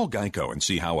Agency. Call Geico and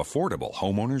see how affordable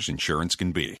homeowners insurance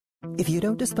can be. If you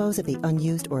don't dispose of the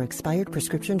unused or expired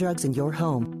prescription drugs in your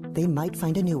home, they might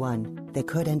find a new one. They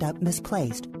could end up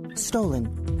misplaced,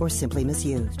 stolen, or simply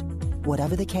misused.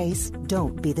 Whatever the case,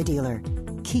 don't be the dealer.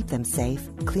 Keep them safe,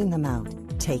 clean them out,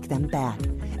 take them back.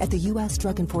 At the U.S.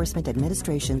 Drug Enforcement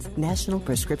Administration's National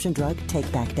Prescription Drug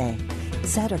Take-Back Day,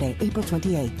 Saturday, April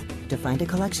 28th. To find a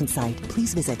collection site,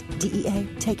 please visit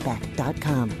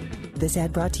DEATakeback.com. This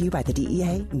ad brought to you by the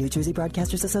DEA, New Jersey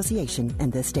Broadcasters Association,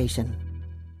 and this station.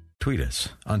 Tweet us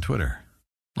on Twitter.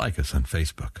 Like us on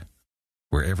Facebook.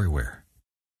 We're everywhere.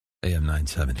 AM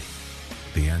 970.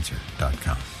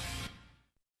 TheAnswer.com.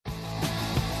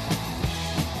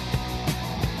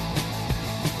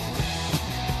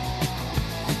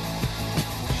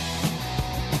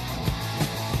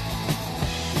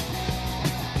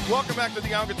 Welcome back to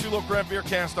the Al Gattullo Craft Beer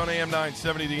Cast on AM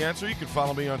 970 The Answer. You can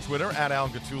follow me on Twitter at Al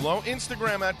Gattullo,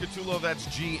 Instagram at Gattullo, that's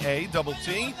GATTULLO,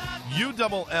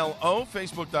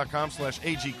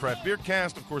 Facebook.com/AG Craft Beer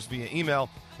Cast, of course via email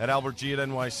at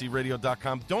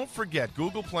albertg@nycradio.com. Don't forget,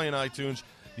 Google Play and iTunes,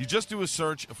 you just do a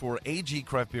search for AG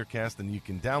Craft Beer Cast, and you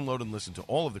can download and listen to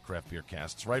all of the Craft Beer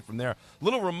Casts right from there.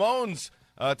 Little Ramones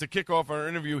to kick off our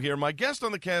interview here. My guest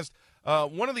on the cast,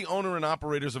 one of the owner and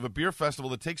operators of a beer festival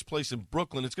that takes place in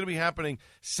Brooklyn. It's going to be happening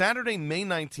Saturday, May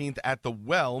 19th at the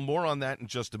Well. More on that in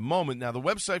just a moment. Now, the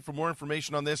website for more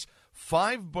information on this,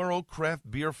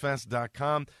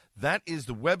 fiveboroughcraftbeerfest.com. That is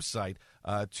the website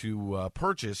to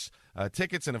purchase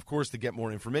tickets and, of course, to get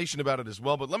more information about it as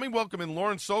well. But let me welcome in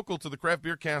Lauren Sokol to the Craft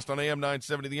Beer Cast on AM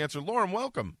 970 The Answer. Lauren,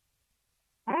 welcome.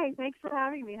 Hey, thanks for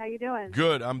having me. How you doing?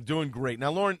 Good. I'm doing great. Now,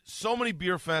 Lauren, so many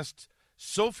beer fests,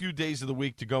 so few days of the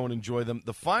week to go and enjoy them.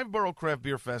 The Five Borough Craft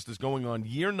Beer Fest is going on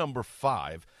year number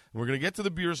 5. And we're going to get to the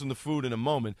beers and the food in a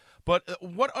moment. But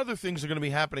what other things are going to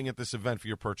be happening at this event for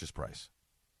your purchase price?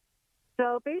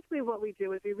 So basically what we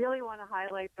do is we really want to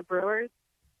highlight the brewers.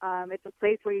 It's a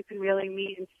place where you can really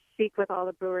meet and speak with all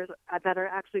the brewers that are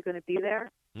actually going to be there.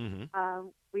 Mm-hmm.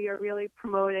 We are really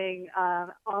promoting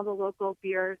all the local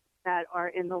beers that are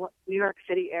in the New York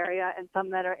City area and some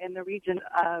that are in the region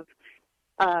of,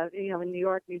 in New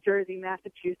York, New Jersey,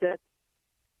 Massachusetts.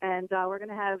 And we're going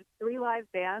to have 3 live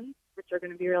bands, which are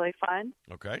going to be really fun.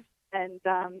 Okay. And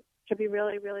should be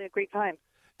really, really a great time.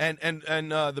 And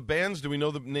the bands, do we know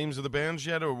the names of the bands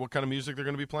yet, or what kind of music they're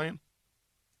going to be playing?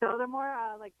 So they're more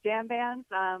like jam bands.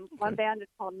 One band is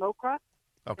called Mokra.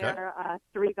 Okay. They're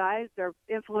 3 guys. They're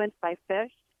influenced by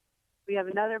Fish. We have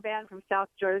another band from South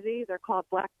Jersey. They're called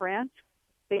Black Branch.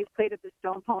 They've played at the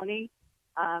Stone Pony.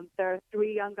 There are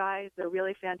 3 young guys. They're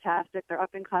really fantastic. They're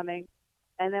up and coming.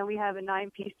 And then we have a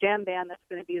 9-piece jam band that's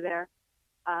going to be there.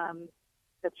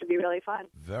 That should be really fun.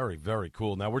 Very, very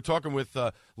cool. Now, we're talking with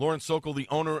Lauren Sokol, the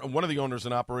owner, one of the owners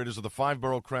and operators of the Five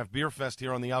Borough Craft Beer Fest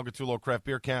here on the Al Gattullo Craft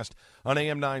Beer Cast on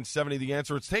AM 970 The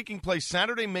Answer. It's taking place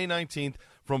Saturday, May 19th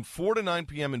from 4 to 9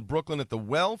 p.m. in Brooklyn at the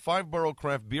Well.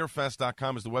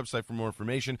 Fiveboroughcraftbeerfest.com is the website for more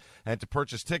information and to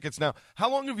purchase tickets. Now, how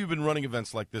long have you been running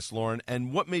events like this, Lauren,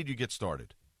 and what made you get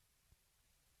started?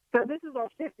 So this is our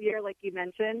 5th year, like you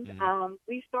mentioned. Mm-hmm.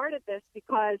 We started this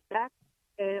because back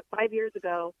 5 years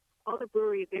ago, all the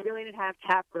breweries, they really didn't have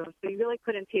tap rooms, so you really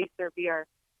couldn't taste their beer.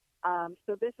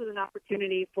 So this was an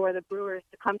opportunity for the brewers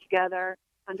to come together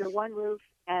under one roof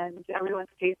and everyone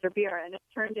to taste their beer. And it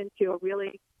turned into a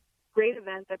really great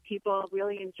event that people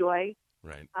really enjoy.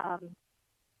 Right.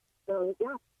 So,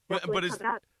 yeah.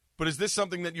 But is this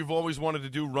something that you've always wanted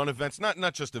to do, run events,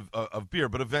 not just of beer,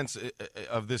 but events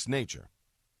of this nature?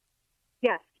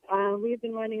 Yes. We've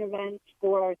been running events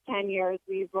for 10 years.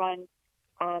 We've run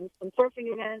some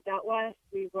surfing events out west.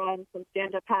 We've run some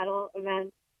stand-up paddle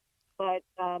events. But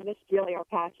this is really our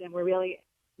passion. We're really,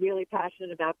 really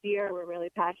passionate about beer. We're really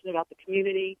passionate about the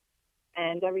community.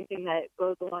 and everything that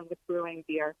goes along with brewing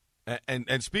beer.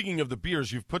 And speaking of the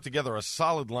beers, you've put together a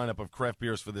solid lineup of craft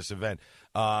beers for this event.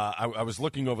 I was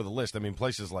looking over the list. I mean,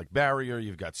 places like Barrier,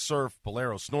 you've got Surf,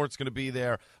 Polaro Snort's going to be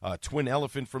there, Twin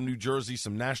Elephant from New Jersey,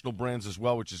 some national brands as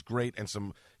well, which is great, and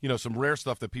some rare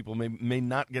stuff that people may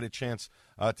not get a chance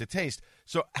to taste.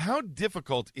 So how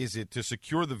difficult is it to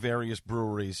secure the various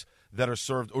breweries that are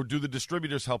served, or do the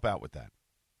distributors help out with that?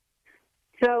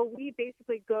 So we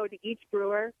basically go to each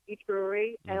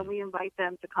brewery, and we invite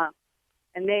them to come.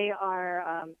 And they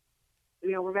are,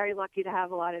 we're very lucky to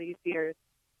have a lot of these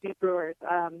brewers.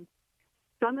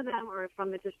 Some of them are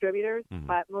from the distributors,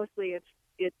 but mostly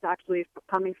it's actually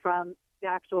coming from the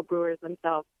actual brewers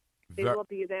themselves. They will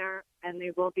be there, and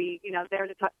they will be,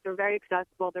 they're very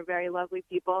accessible. They're very lovely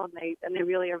people, and they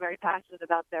really are very passionate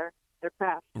about their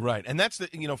craft. Right, and that's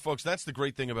folks, that's the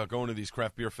great thing about going to these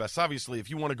craft beer fests. Obviously,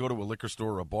 if you want to go to a liquor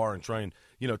store or a bar and try and,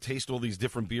 taste all these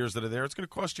different beers that are there, it's going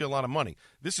to cost you a lot of money.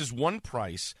 This is one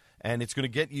price, and it's going to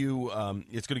get you,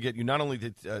 not only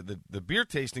the beer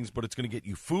tastings, but it's going to get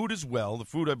you food as well. The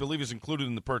food, I believe, is included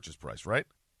in the purchase price, right?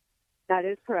 That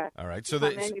is correct. All right, so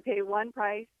then you pay one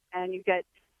price, and you get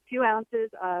 2 ounces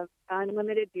of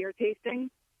unlimited beer tasting.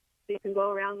 So you can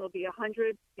go around. There'll be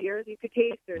 100 beers you could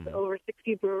taste. There's over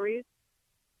 60 breweries.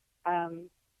 And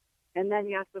then,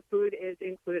 yes, the food is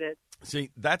included.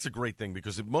 See, that's a great thing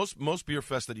because at most beer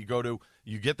fests that you go to,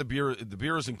 you get the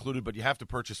beer is included, but you have to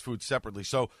purchase food separately.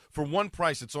 So for one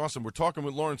price, it's awesome. We're talking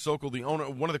with Lauren Sokol, the owner,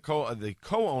 one of the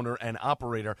co-owner and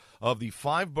operator of the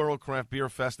Five Borough Craft Beer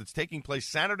Fest. It's taking place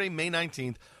Saturday, May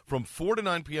 19th from 4 to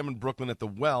 9 p.m. in Brooklyn at the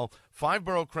Well.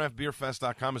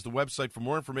 FiveBoroughCraftBeerFest.com is the website for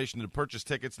more information and to purchase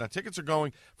tickets. Now, tickets are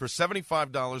going for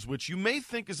 $75, which you may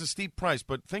think is a steep price,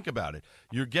 but think about it.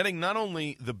 You're getting not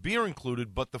only the beer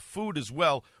included, but the food as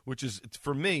well, which is,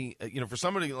 for me, for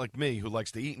somebody like me who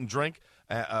likes to eat and drink,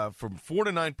 from 4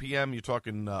 to 9 p.m., you're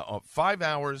talking 5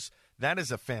 hours. That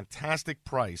is a fantastic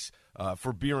price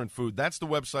for beer and food. That's the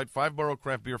website,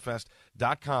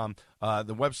 FiveBoroughCraftBeerFest.com,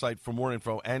 the website for more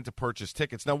info and to purchase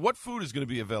tickets. Now, what food is going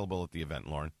to be available at the event,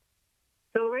 Lauren?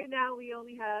 So right now we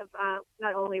only have,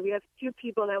 we have 2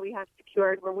 people that we have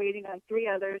secured. We're waiting on 3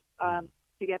 others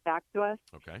to get back to us.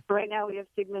 Okay. So right now we have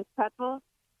Sigmund's Pretzels,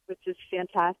 which is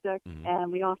fantastic.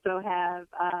 And we also have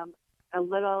a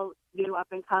little new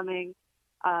up-and-coming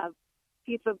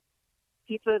pizza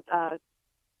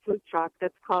food truck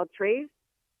that's called Trays.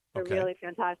 They're really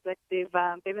fantastic. They've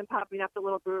been popping up at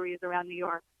little breweries around New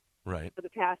York. Right. For the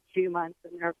past few months,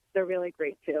 and they're really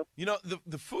great, too.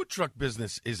 The food truck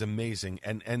business is amazing,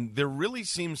 and there really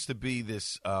seems to be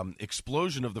this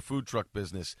explosion of the food truck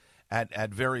business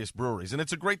at various breweries, and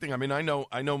it's a great thing. I mean, I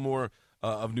know more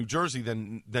of New Jersey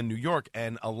than New York,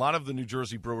 and a lot of the New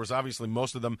Jersey brewers, obviously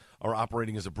most of them are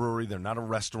operating as a brewery. They're not a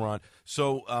restaurant.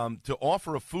 So to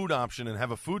offer a food option and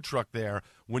have a food truck there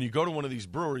when you go to one of these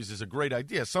breweries is a great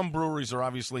idea. Some breweries are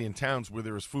obviously in towns where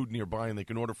there is food nearby and they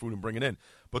can order food and bring it in.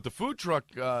 But the food truck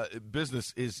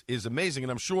business is amazing,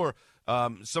 and I'm sure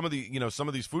some of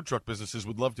these food truck businesses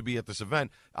would love to be at this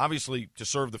event, obviously to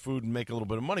serve the food and make a little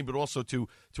bit of money, but also to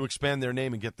expand their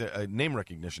name and get the name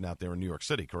recognition out there in New York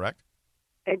City, correct?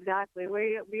 Exactly.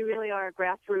 We really are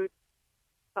grassroots.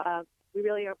 We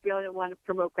really want to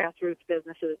promote grassroots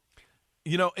businesses.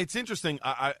 It's interesting.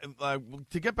 I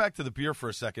to get back to the beer for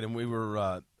a second, and we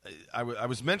were I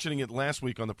was mentioning it last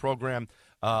week on the program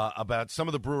about some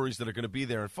of the breweries that are going to be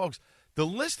there. And folks, the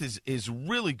list is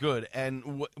really good.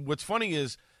 And what's funny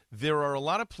is there are a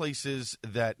lot of places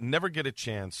that never get a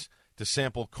chance to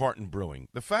sample Carton Brewing.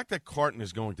 The fact that Carton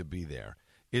is going to be there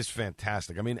is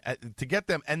fantastic. I mean, to get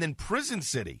them, and then Prison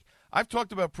City. I've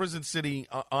talked about Prison City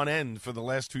on end for the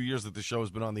last 2 years that the show has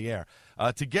been on the air.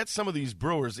 To get some of these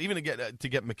brewers, even to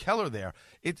get McKellar there,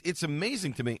 it's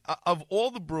amazing to me. Of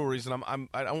all the breweries, and I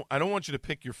don't want you to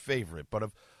pick your favorite, but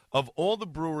of all the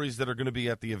breweries that are going to be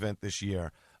at the event this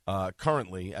year,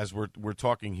 currently, as we're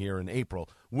talking here in April,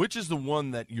 which is the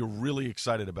one that you're really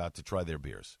excited about to try their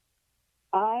beers?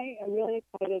 I am really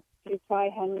excited to try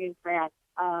Henry's Brand.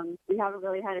 We haven't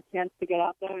really had a chance to get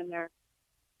out there, and they're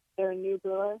a new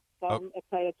brewer, so I'm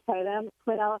excited to try them.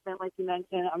 Twin Elephant, like you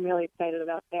mentioned, I'm really excited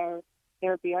about their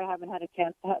beer. I haven't had a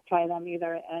chance to try them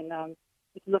either, and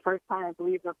this is the first time I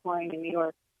believe they're pouring in New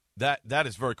York. That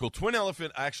is very cool. Twin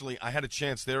Elephant, actually, I had a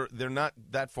chance. They're not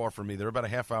that far from me. They're about a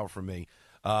half hour from me.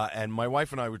 And my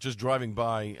wife and I were just driving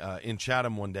by in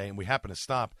Chatham one day, and we happened to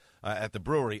stop at the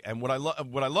brewery. And what I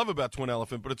love about Twin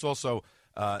Elephant, but it's also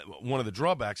one of the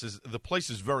drawbacks is the place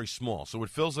is very small, so it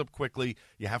fills up quickly.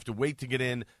 You have to wait to get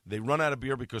in. They run out of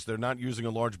beer because they're not using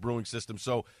a large brewing system.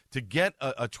 So to get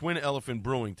a Twin Elephant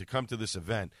Brewing to come to this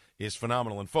event is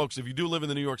phenomenal. And, folks, if you do live in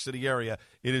the New York City area,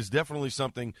 it is definitely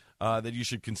something that you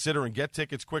should consider and get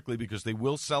tickets quickly because they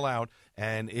will sell out,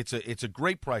 and it's a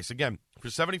great price. Again, for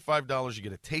 $75, you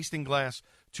get a tasting glass,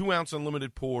 2-ounce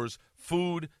unlimited pours,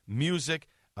 food, music,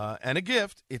 and a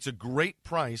gift. It's a great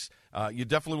price. You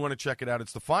definitely want to check it out.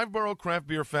 It's the Five Borough Craft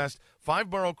Beer Fest.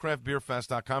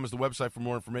 FiveBoroughCraftBeerFest.com is the website for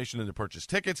more information and to purchase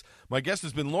tickets. My guest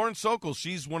has been Lauren Sokol.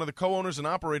 She's one of the co-owners and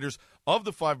operators of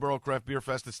the Five Borough Craft Beer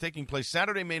Fest. It's taking place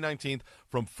Saturday, May 19th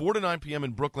from 4 to 9 p.m.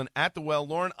 in Brooklyn at the Well.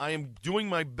 Lauren, I am doing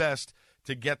my best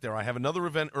to get there. I have another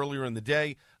event earlier in the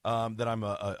day that I'm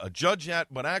a judge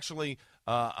at, but actually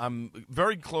I'm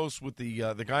very close with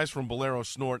the guys from Bolero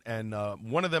Snort, and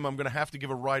one of them I'm going to have to give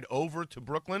a ride over to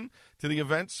Brooklyn to the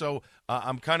event. So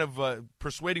I'm kind of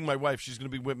persuading my wife. She's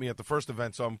going to be with me at the first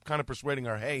event, so I'm kind of persuading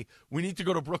her, hey, we need to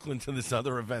go to Brooklyn to this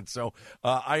other event. So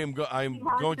I am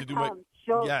going to do my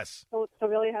yes. So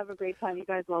really have a great time. You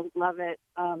guys will love it.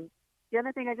 The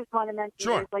other thing I just want to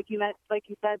mention is, like you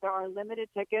said, there are limited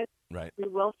tickets. Right. We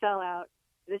will sell out.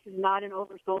 This is not an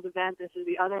oversold event. This is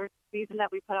the other reason that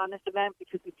we put on this event,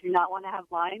 because we do not want to have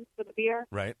lines for the beer.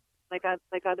 Right. Like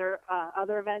other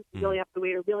events, you really have to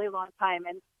wait a really long time,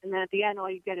 and then at the end, all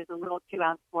you get is a little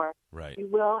 2-ounce pour. Right. You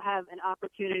will have an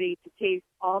opportunity to taste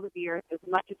all the beer as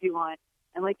much as you want,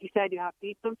 and like you said, you have to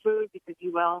eat some food because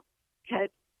you will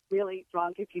get really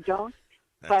drunk if you don't.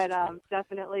 But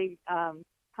definitely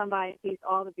come by and taste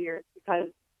all the beers, because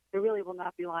there really will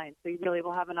not be lines. So you really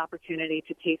will have an opportunity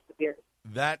to taste the beers.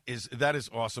 That is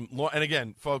awesome. And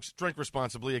again, folks, drink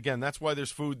responsibly. Again, that's why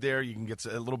there's food there. You can get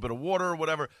a little bit of water or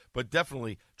whatever, but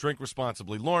definitely drink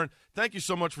responsibly. Lauren, thank you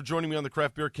so much for joining me on the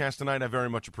Craft Beer Cast tonight. I very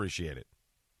much appreciate it.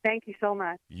 Thank you so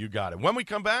much. You got it. When we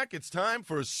come back, it's time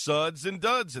for Suds and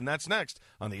Duds, and that's next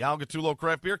on the Al Gattullo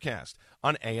Craft Beer Cast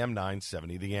on AM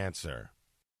 970 The Answer.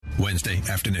 Wednesday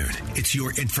afternoon, it's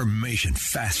your information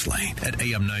fast lane at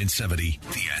AM 970,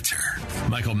 The Answer.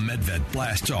 Michael Medved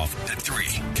blasts off at 3.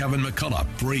 Kevin McCullough,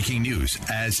 breaking news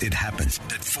as it happens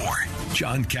at 4.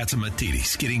 John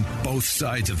Catsimatidis getting both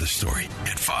sides of the story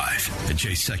at 5. And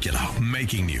Jay Sekulow,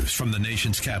 making news from the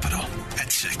nation's capital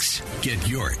at 6. Get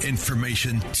your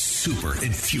information super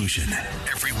infusion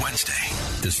every Wednesday.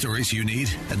 The stories you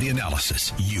need and the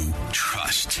analysis you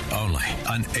trust. Only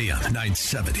on AM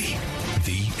 970,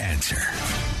 The Answer.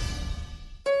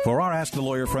 For our Ask the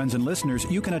Lawyer friends and listeners,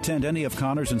 you can attend any of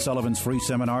Connors and Sullivan's free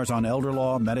seminars on elder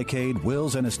law, Medicaid,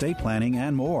 wills and estate planning,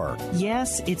 and more.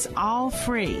 Yes, it's all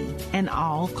free and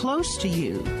all close to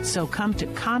you. So come to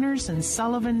Connors and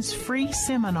Sullivan's free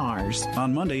seminars.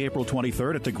 On Monday, April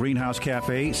 23rd at the Greenhouse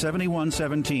Cafe,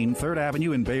 7117 3rd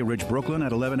Avenue in Bay Ridge, Brooklyn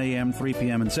at 11 a.m., 3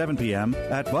 p.m., and 7 p.m.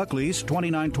 At Buckley's,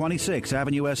 2926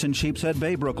 Avenue S in Sheepshead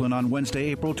Bay, Brooklyn on Wednesday,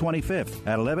 April 25th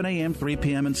at 11 a.m., 3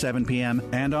 p.m., and 7 p.m.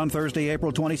 And on Thursday,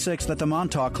 April 26th at the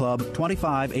Montauk Club,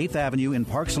 25 8th Avenue in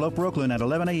Park Slope, Brooklyn at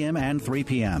 11 a.m. and 3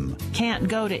 p.m. Can't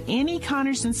go to any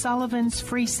Connors and Sullivan's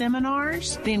free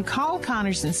seminars? Then call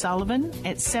Connors and Sullivan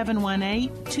at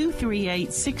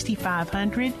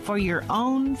 718-238-6500 for your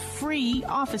own free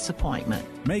office appointment.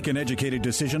 Make an educated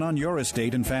decision on your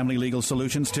estate and family legal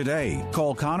solutions today.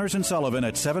 Call Connors and Sullivan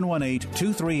at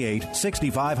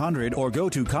 718-238-6500 or go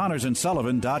to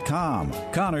ConnorsandSullivan.com.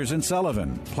 Connors and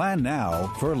Sullivan. Plan now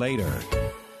for later.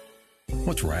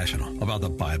 What's rational about the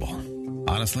Bible?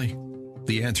 Honestly,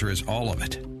 the answer is all of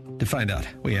it. To find out,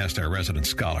 we asked our resident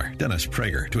scholar, Dennis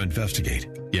Prager, to investigate.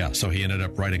 Yeah, so he ended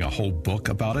up writing a whole book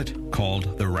about it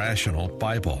called The Rational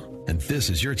Bible. And this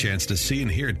is your chance to see and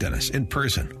hear Dennis in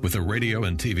person with a radio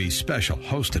and TV special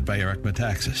hosted by Eric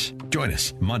Metaxas. Join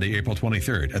us Monday, April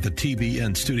 23rd at the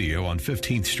TBN studio on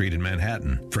 15th Street in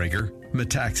Manhattan. Prager,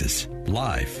 Metaxas,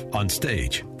 live on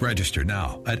stage. Register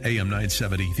now at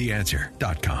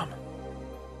am970theanswer.com.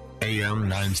 AM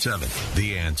 970,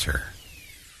 The Answer.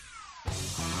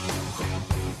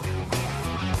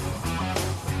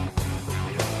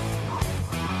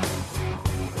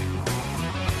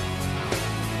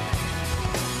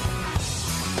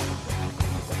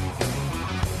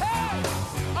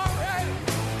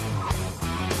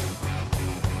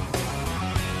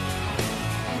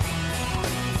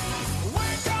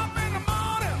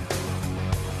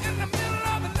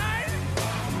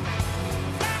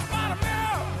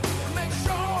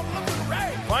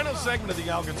 Segment of the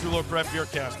Al Gattullo Craft Beer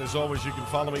Cast. As always, you can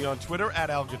follow me on Twitter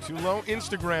at Al Gattullo,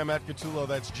 Instagram at Gattullo,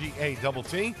 that's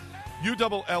G-A-T-T,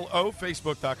 ULLO,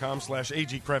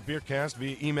 Facebook.com/AG Craft Beer Cast,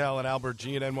 via email at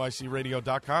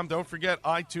albertg@nycradio.com. Don't forget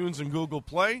iTunes and Google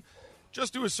Play.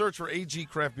 Just do a search for AG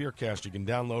Craft Beer Cast. You can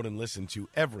download and listen to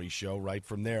every show right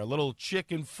from there. A little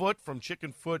Chicken Foot from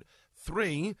Chicken Foot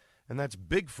 3, and that's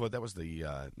Bigfoot. That was the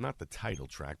not the title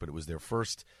track, but it was their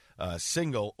first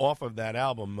single off of that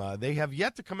album. They have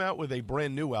yet to come out with a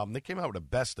brand new album. They came out with a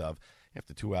best of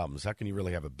after 2 albums. How can you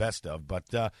really have a best of? But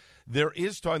there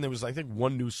is talk. There was, I think,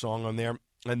 one new song on there,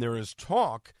 and there is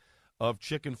talk of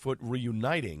Chicken Foot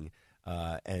reuniting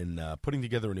and putting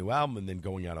together a new album and then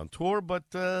going out on tour, but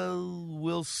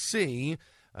we'll see.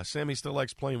 Sammy still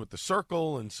likes playing with the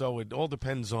Circle, and so it all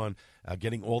depends on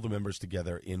getting all the members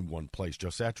together in one place. Joe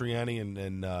Satriani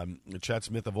and Chad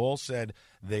Smith have all said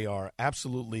they are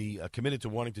absolutely committed to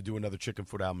wanting to do another Chicken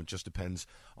Foot album. It just depends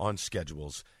on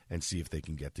schedules and see if they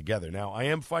can get together. Now, I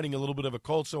am fighting a little bit of a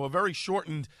cold, so a very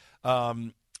shortened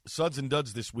Suds and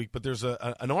Duds this week, but there's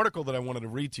an article that I wanted to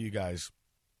read to you guys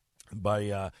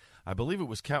by I believe it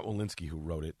was Kat Walensky who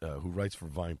wrote it, who writes for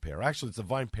VinePair. Actually, it's the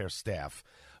VinePair staff,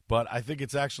 but I think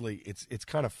it's actually it's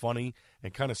kind of funny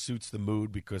and kind of suits the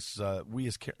mood because we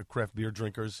as craft beer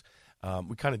drinkers,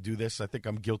 we kind of do this. I think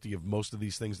I'm guilty of most of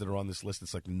these things that are on this list.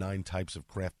 It's like 9 types of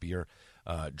craft beer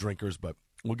drinkers, but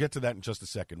we'll get to that in just a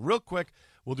second. Real quick,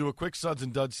 we'll do a quick Suds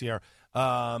and Duds here.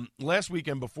 Last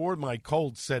weekend, before my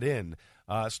cold set in,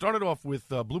 started off with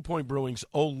Blue Point Brewing's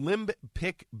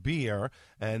Olympic beer,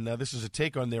 and this is a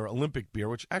take on their Olympic beer,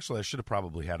 which actually I should have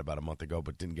probably had about a month ago,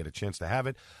 but didn't get a chance to have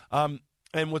it.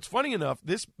 And what's funny enough,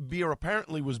 this beer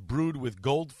apparently was brewed with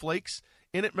gold flakes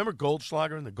in it. Remember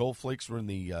Goldschlager and the gold flakes were in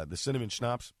the cinnamon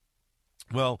schnapps?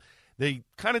 Well, they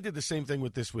kind of did the same thing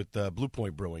with this with Blue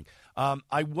Point Brewing.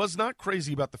 I was not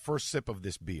crazy about the first sip of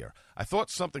this beer. I thought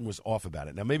something was off about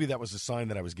it. Now, maybe that was a sign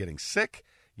that I was getting sick.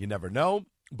 You never know.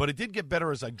 But it did get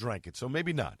better as I drank it, so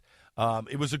maybe not.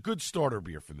 It was a good starter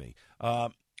beer for me.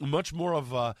 Much more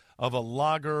of a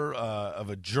lager, of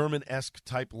a German-esque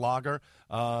type lager.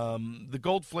 The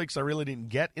Gold Flakes I really didn't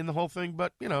get in the whole thing,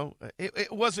 but, you know,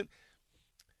 it wasn't.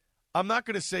 I'm not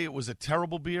going to say it was a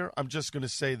terrible beer. I'm just going to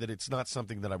say that it's not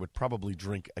something that I would probably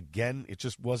drink again. It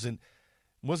just wasn't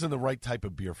the right type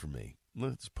of beer for me.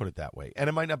 Let's put it that way. And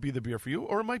it might not be the beer for you,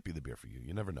 or it might be the beer for you.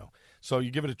 You never know. So you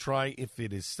give it a try if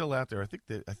it is still out there. I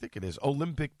think it is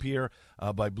Olympic Beer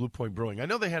by Blue Point Brewing. I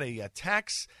know they had a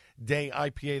Tax Day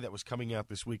IPA that was coming out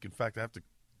this week. In fact, I have to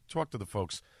talk to the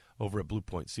folks over at Blue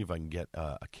Point, see if I can get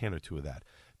a can or two of that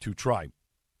to try.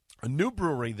 A new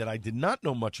brewery that I did not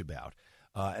know much about,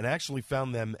 and actually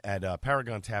found them at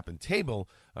Paragon Tap and Table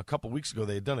a couple weeks ago.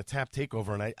 They had done a tap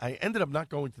takeover, and I ended up not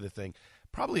going to the thing.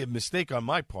 Probably a mistake on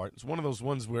my part. It's one of those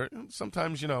ones where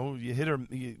sometimes, you know, you hit or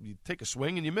you take a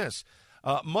swing and you miss.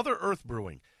 Mother Earth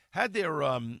Brewing had their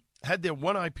one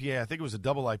IPA. I think it was a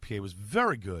double IPA. It was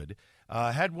very good.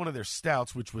 Had one of their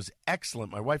stouts, which was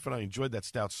excellent. My wife and I enjoyed that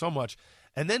stout so much.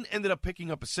 And then ended up picking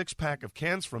up a 6-pack of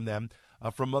cans from them,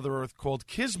 from Mother Earth, called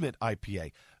Kismet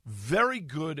IPA. Very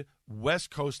good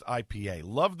West Coast IPA.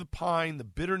 Love the pine. The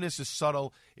bitterness is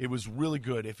subtle. It was really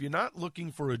good. If you're not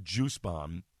looking for a juice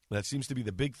bomb, that seems to be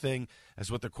the big thing,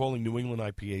 as what they're calling New England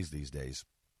IPAs these days.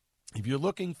 If you're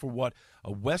looking for what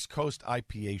a West Coast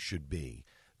IPA should be,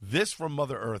 this from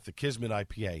Mother Earth, the Kismet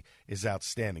IPA, is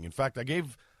outstanding. In fact, I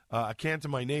gave a can to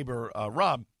my neighbor,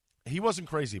 Rob. He wasn't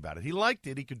crazy about it. He liked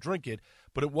it. He could drink it,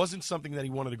 but it wasn't something that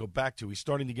he wanted to go back to. He's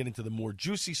starting to get into the more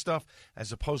juicy stuff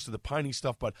as opposed to the piney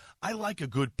stuff, but I like a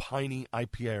good piney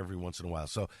IPA every once in a while.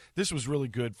 So this was really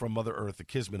good from Mother Earth, the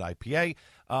Kismet IPA.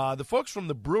 The folks from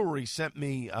the brewery sent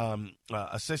me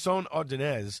a Saison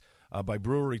Ardennaise by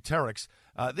Brewery Terex.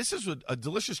 This is a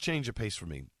delicious change of pace for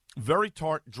me. Very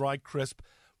tart, dry, crisp.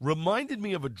 Reminded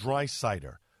me of a dry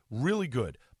cider. Really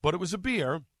good. But it was a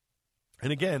beer.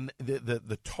 And again,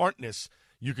 the tartness,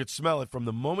 you could smell it from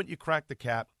the moment you crack the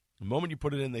cap, the moment you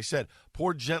put it in. They said,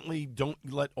 pour gently, don't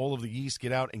let all of the yeast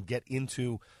get out and get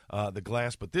into the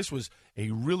glass. But this was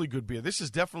a really good beer. This is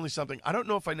definitely something I don't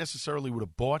know if I necessarily would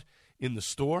have bought in the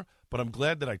store, but I'm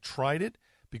glad that I tried it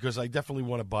because I definitely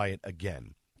want to buy it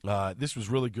again. This was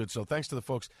really good. So thanks to the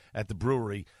folks at the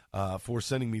brewery for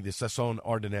sending me the Saison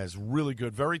Ardennaise. Really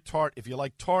good. Very tart. If you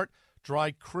like tart,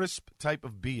 dry, crisp type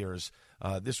of beers,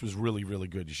 this was really, really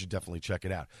good. You should definitely check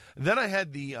it out. Then I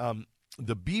had the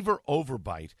Beaver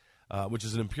Overbite, which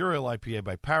is an Imperial IPA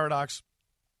by Paradox.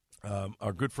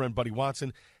 Our good friend Buddy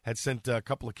Watson had sent a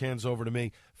couple of cans over to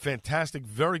me. Fantastic,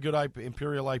 very good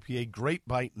Imperial IPA, great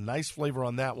bite, nice flavor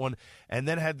on that one. And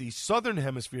then had the Southern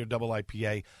Hemisphere Double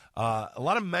IPA. A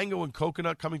lot of mango and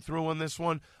coconut coming through on this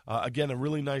one. Again, a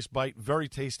really nice bite, very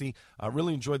tasty. I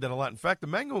really enjoyed that a lot. In fact, the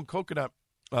mango and coconut,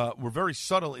 were very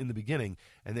subtle in the beginning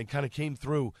and then kind of came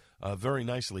through very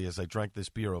nicely as I drank this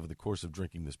beer over the course of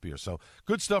drinking this beer. So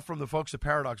good stuff from the folks at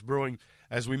Paradox Brewing.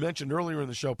 As we mentioned earlier in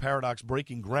the show, Paradox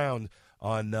breaking ground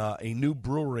on a new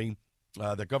brewery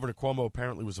that Governor Cuomo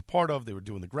apparently was a part of. They were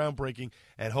doing the groundbreaking,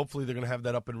 and hopefully they're going to have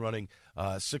that up and running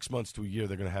 6 months to a year.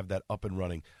 They're going to have that up and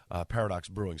running, Paradox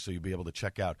Brewing, so you'll be able to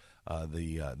check out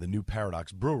the new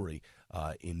Paradox Brewery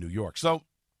in New York. So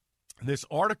this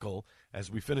article, as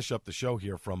we finish up the show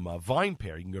here, from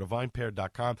VinePair. You can go to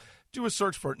vinepair.com, do a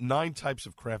search for 9 types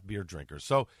of craft beer drinkers.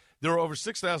 So there are over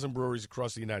 6,000 breweries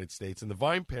across the United States, and the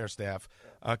VinePair staff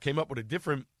came up with a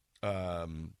different,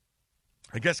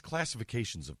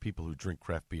 classifications of people who drink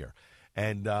craft beer.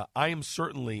 And I'm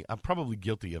probably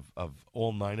guilty of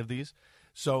all 9 of these.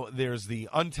 So there's the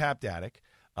Untapped Addict.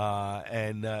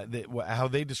 How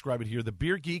they describe it here, the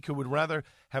beer geek who would rather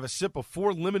have a sip of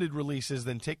 4 limited releases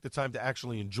than take the time to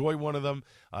actually enjoy one of them.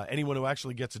 Anyone who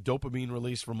actually gets a dopamine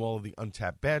release from all of the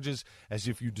Untapped badges, as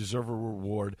if you deserve a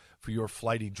reward for your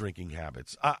flighty drinking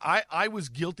habits. I was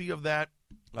guilty of that.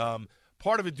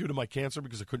 Part of it due to my cancer,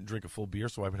 because I couldn't drink a full beer,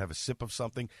 so I would have a sip of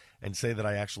something and say that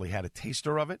I actually had a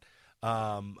taster of it.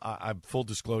 I'm full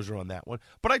disclosure on that one.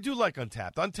 But I do like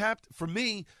Untapped. Untapped, for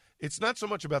me, it's not so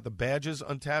much about the badges.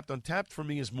 Untapped for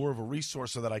me is more of a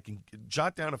resource so that I can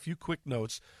jot down a few quick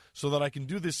notes so that I can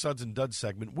do this Suds and Duds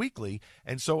segment weekly,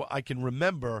 and so I can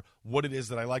remember what it is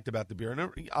that I liked about the beer.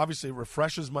 And obviously it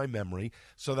refreshes my memory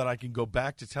so that I can go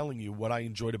back to telling you what I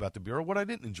enjoyed about the beer or what I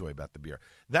didn't enjoy about the beer.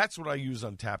 That's what I use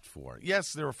Untapped for.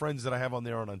 Yes, there are friends that I have on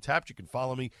there on Untapped. You can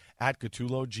follow me at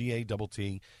Gattullo,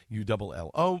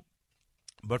 GATTULLO.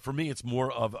 But for me, it's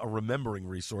more of a remembering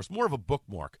resource, more of a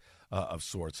bookmark of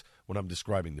sorts when I'm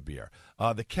describing the beer.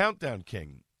 The Countdown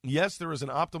King. Yes, there is an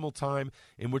optimal time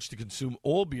in which to consume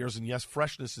all beers, and yes,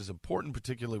 freshness is important,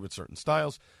 particularly with certain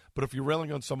styles. But if you're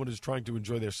railing on someone who's trying to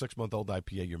enjoy their 6-month-old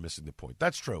IPA, you're missing the point.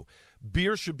 That's true.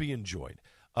 Beer should be enjoyed.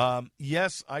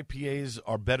 Yes, IPAs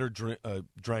are better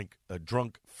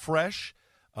drunk fresh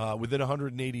within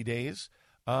 180 days.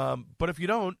 But if you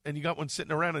don't, and you got one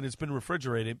sitting around and it's been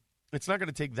refrigerated, it's not going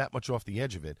to take that much off the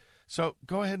edge of it. So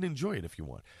go ahead and enjoy it if you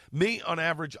want. Me, on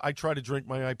average, I try to drink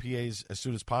my IPAs as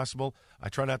soon as possible. I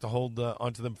try not to hold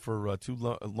onto them for too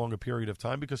long a period of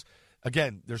time because,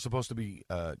 again, they're supposed to be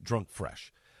drunk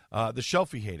fresh. The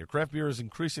Shelfie Hater. Craft beer is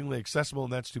increasingly accessible,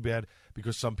 and that's too bad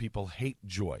because some people hate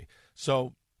joy.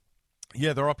 So,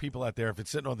 yeah, there are people out there, if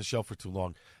it's sitting on the shelf for too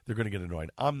long, they're going to get annoyed.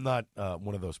 I'm not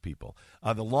one of those people.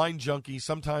 The Line Junkie,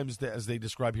 sometimes, as they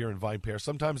describe here in VinePair,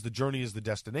 sometimes the journey is the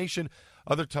destination.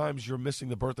 Other times you're missing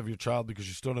the birth of your child because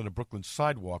you stood on a Brooklyn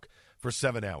sidewalk for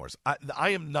 7 hours. I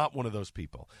am not one of those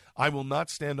people. I will not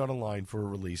stand on a line for a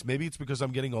release. Maybe it's because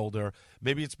I'm getting older.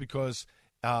 Maybe it's because,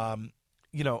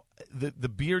 the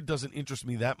beer doesn't interest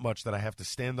me that much that I have to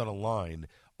stand on a line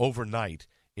overnight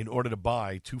in order to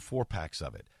buy 2 4-packs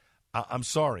of it. I'm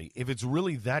sorry. If it's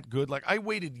really that good, like I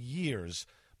waited years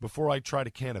before I tried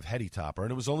a can of Heady Topper,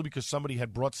 and it was only because somebody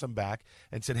had brought some back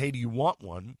and said, hey, do you want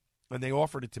one? And they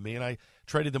offered it to me, and I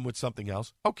traded them with something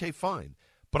else. Okay, fine.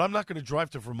 But I'm not going to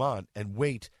drive to Vermont and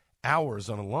wait hours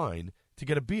on a line to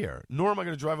get a beer, nor am I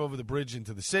going to drive over the bridge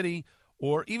into the city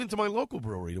or even to my local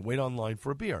brewery to wait online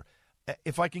for a beer.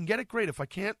 If I can get it, great. If I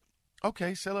can't,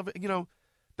 okay, so,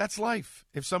 that's life.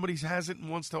 If somebody has it and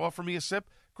wants to offer me a sip,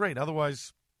 great.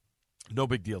 Otherwise, no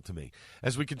big deal to me.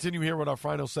 As we continue here with our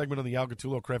final segment on the Al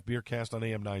Gattullo Craft Beer Cast on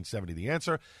AM 970, The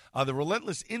Answer. The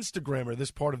relentless Instagrammer, this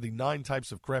part of the 9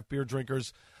 types of craft beer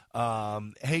drinkers.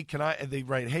 Hey, can I? And they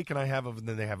write, hey, can I have? And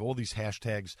then they have all these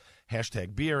hashtags: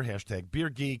 hashtag beer, hashtag beer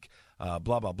geek,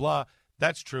 blah blah blah.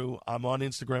 That's true. I'm on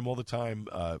Instagram all the time,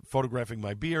 photographing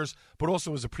my beers, but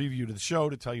also as a preview to the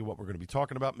show to tell you what we're going to be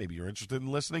talking about. Maybe you're interested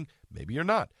in listening. Maybe you're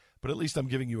not. But at least I'm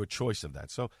giving you a choice of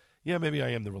that. So, yeah, maybe I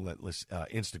am the relentless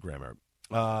Instagrammer.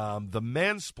 The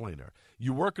Mansplainer.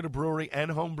 You work at a brewery and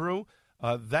home brew?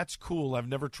 That's cool. I've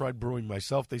never tried brewing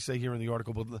myself, they say here in the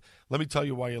article. But let me tell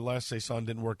you why your last saison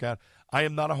didn't work out. I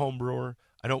am not a home brewer.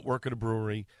 I don't work at a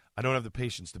brewery. I don't have the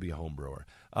patience to be a home brewer.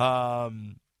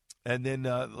 And then,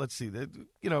 let's see.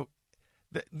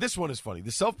 This one is funny.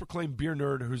 The self-proclaimed beer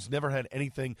nerd who's never had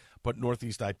anything but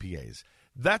Northeast IPAs.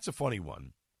 That's a funny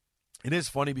one. It is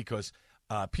funny because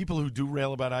people who do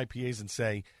rail about IPAs and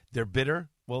say they're bitter,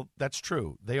 well, that's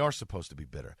true. They are supposed to be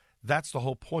bitter. That's the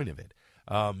whole point of it.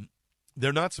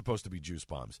 They're not supposed to be juice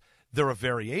bombs. They're a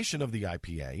variation of the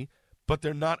IPA, but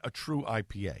they're not a true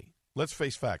IPA. Let's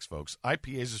face facts, folks.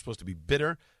 IPAs are supposed to be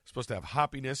bitter, supposed to have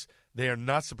hoppiness. They are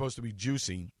not supposed to be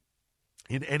juicy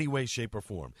in any way, shape, or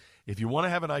form. If you want to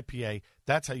have an IPA,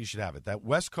 that's how you should have it. That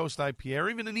West Coast IPA or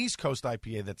even an East Coast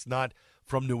IPA that's not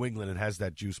from New England and has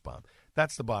that juice bomb.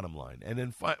 That's the bottom line. And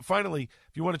then finally,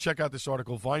 if you want to check out this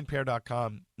article,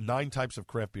 vinepair.com, 9 types of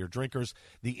craft beer drinkers.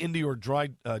 The indie or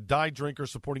die drinker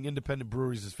supporting independent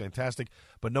breweries is fantastic,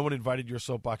 but no one invited your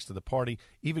soapbox to the party.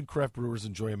 Even craft brewers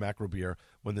enjoy a macro beer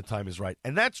when the time is right.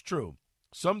 And that's true.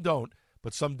 Some don't,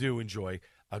 but some do enjoy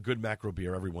a good macro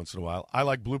beer every once in a while. I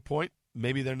like Blue Point.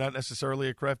 Maybe they're not necessarily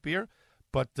a craft beer,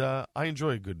 but I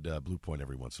enjoy a good Blue Point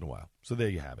every once in a while. So there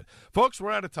you have it. Folks,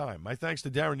 we're out of time. My thanks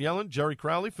to Darren Yellen, Jerry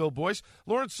Crowley, Phil Boyce,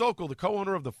 Lawrence Sokol, the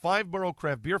co-owner of the Five Borough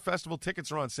Craft Beer Festival.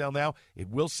 Tickets are on sale now. It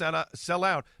will sell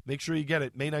out. Make sure you get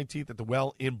it May 19th at the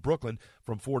Well in Brooklyn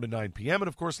from 4 to 9 p.m. And,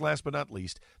 of course, last but not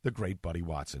least, the great Buddy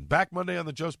Watson. Back Monday on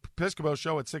the Joe Piscopo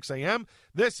Show at 6 a.m.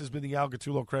 This has been the Al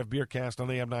Gattullo Craft Beer Cast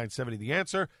on AM 970 The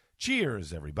Answer.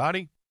 Cheers, everybody.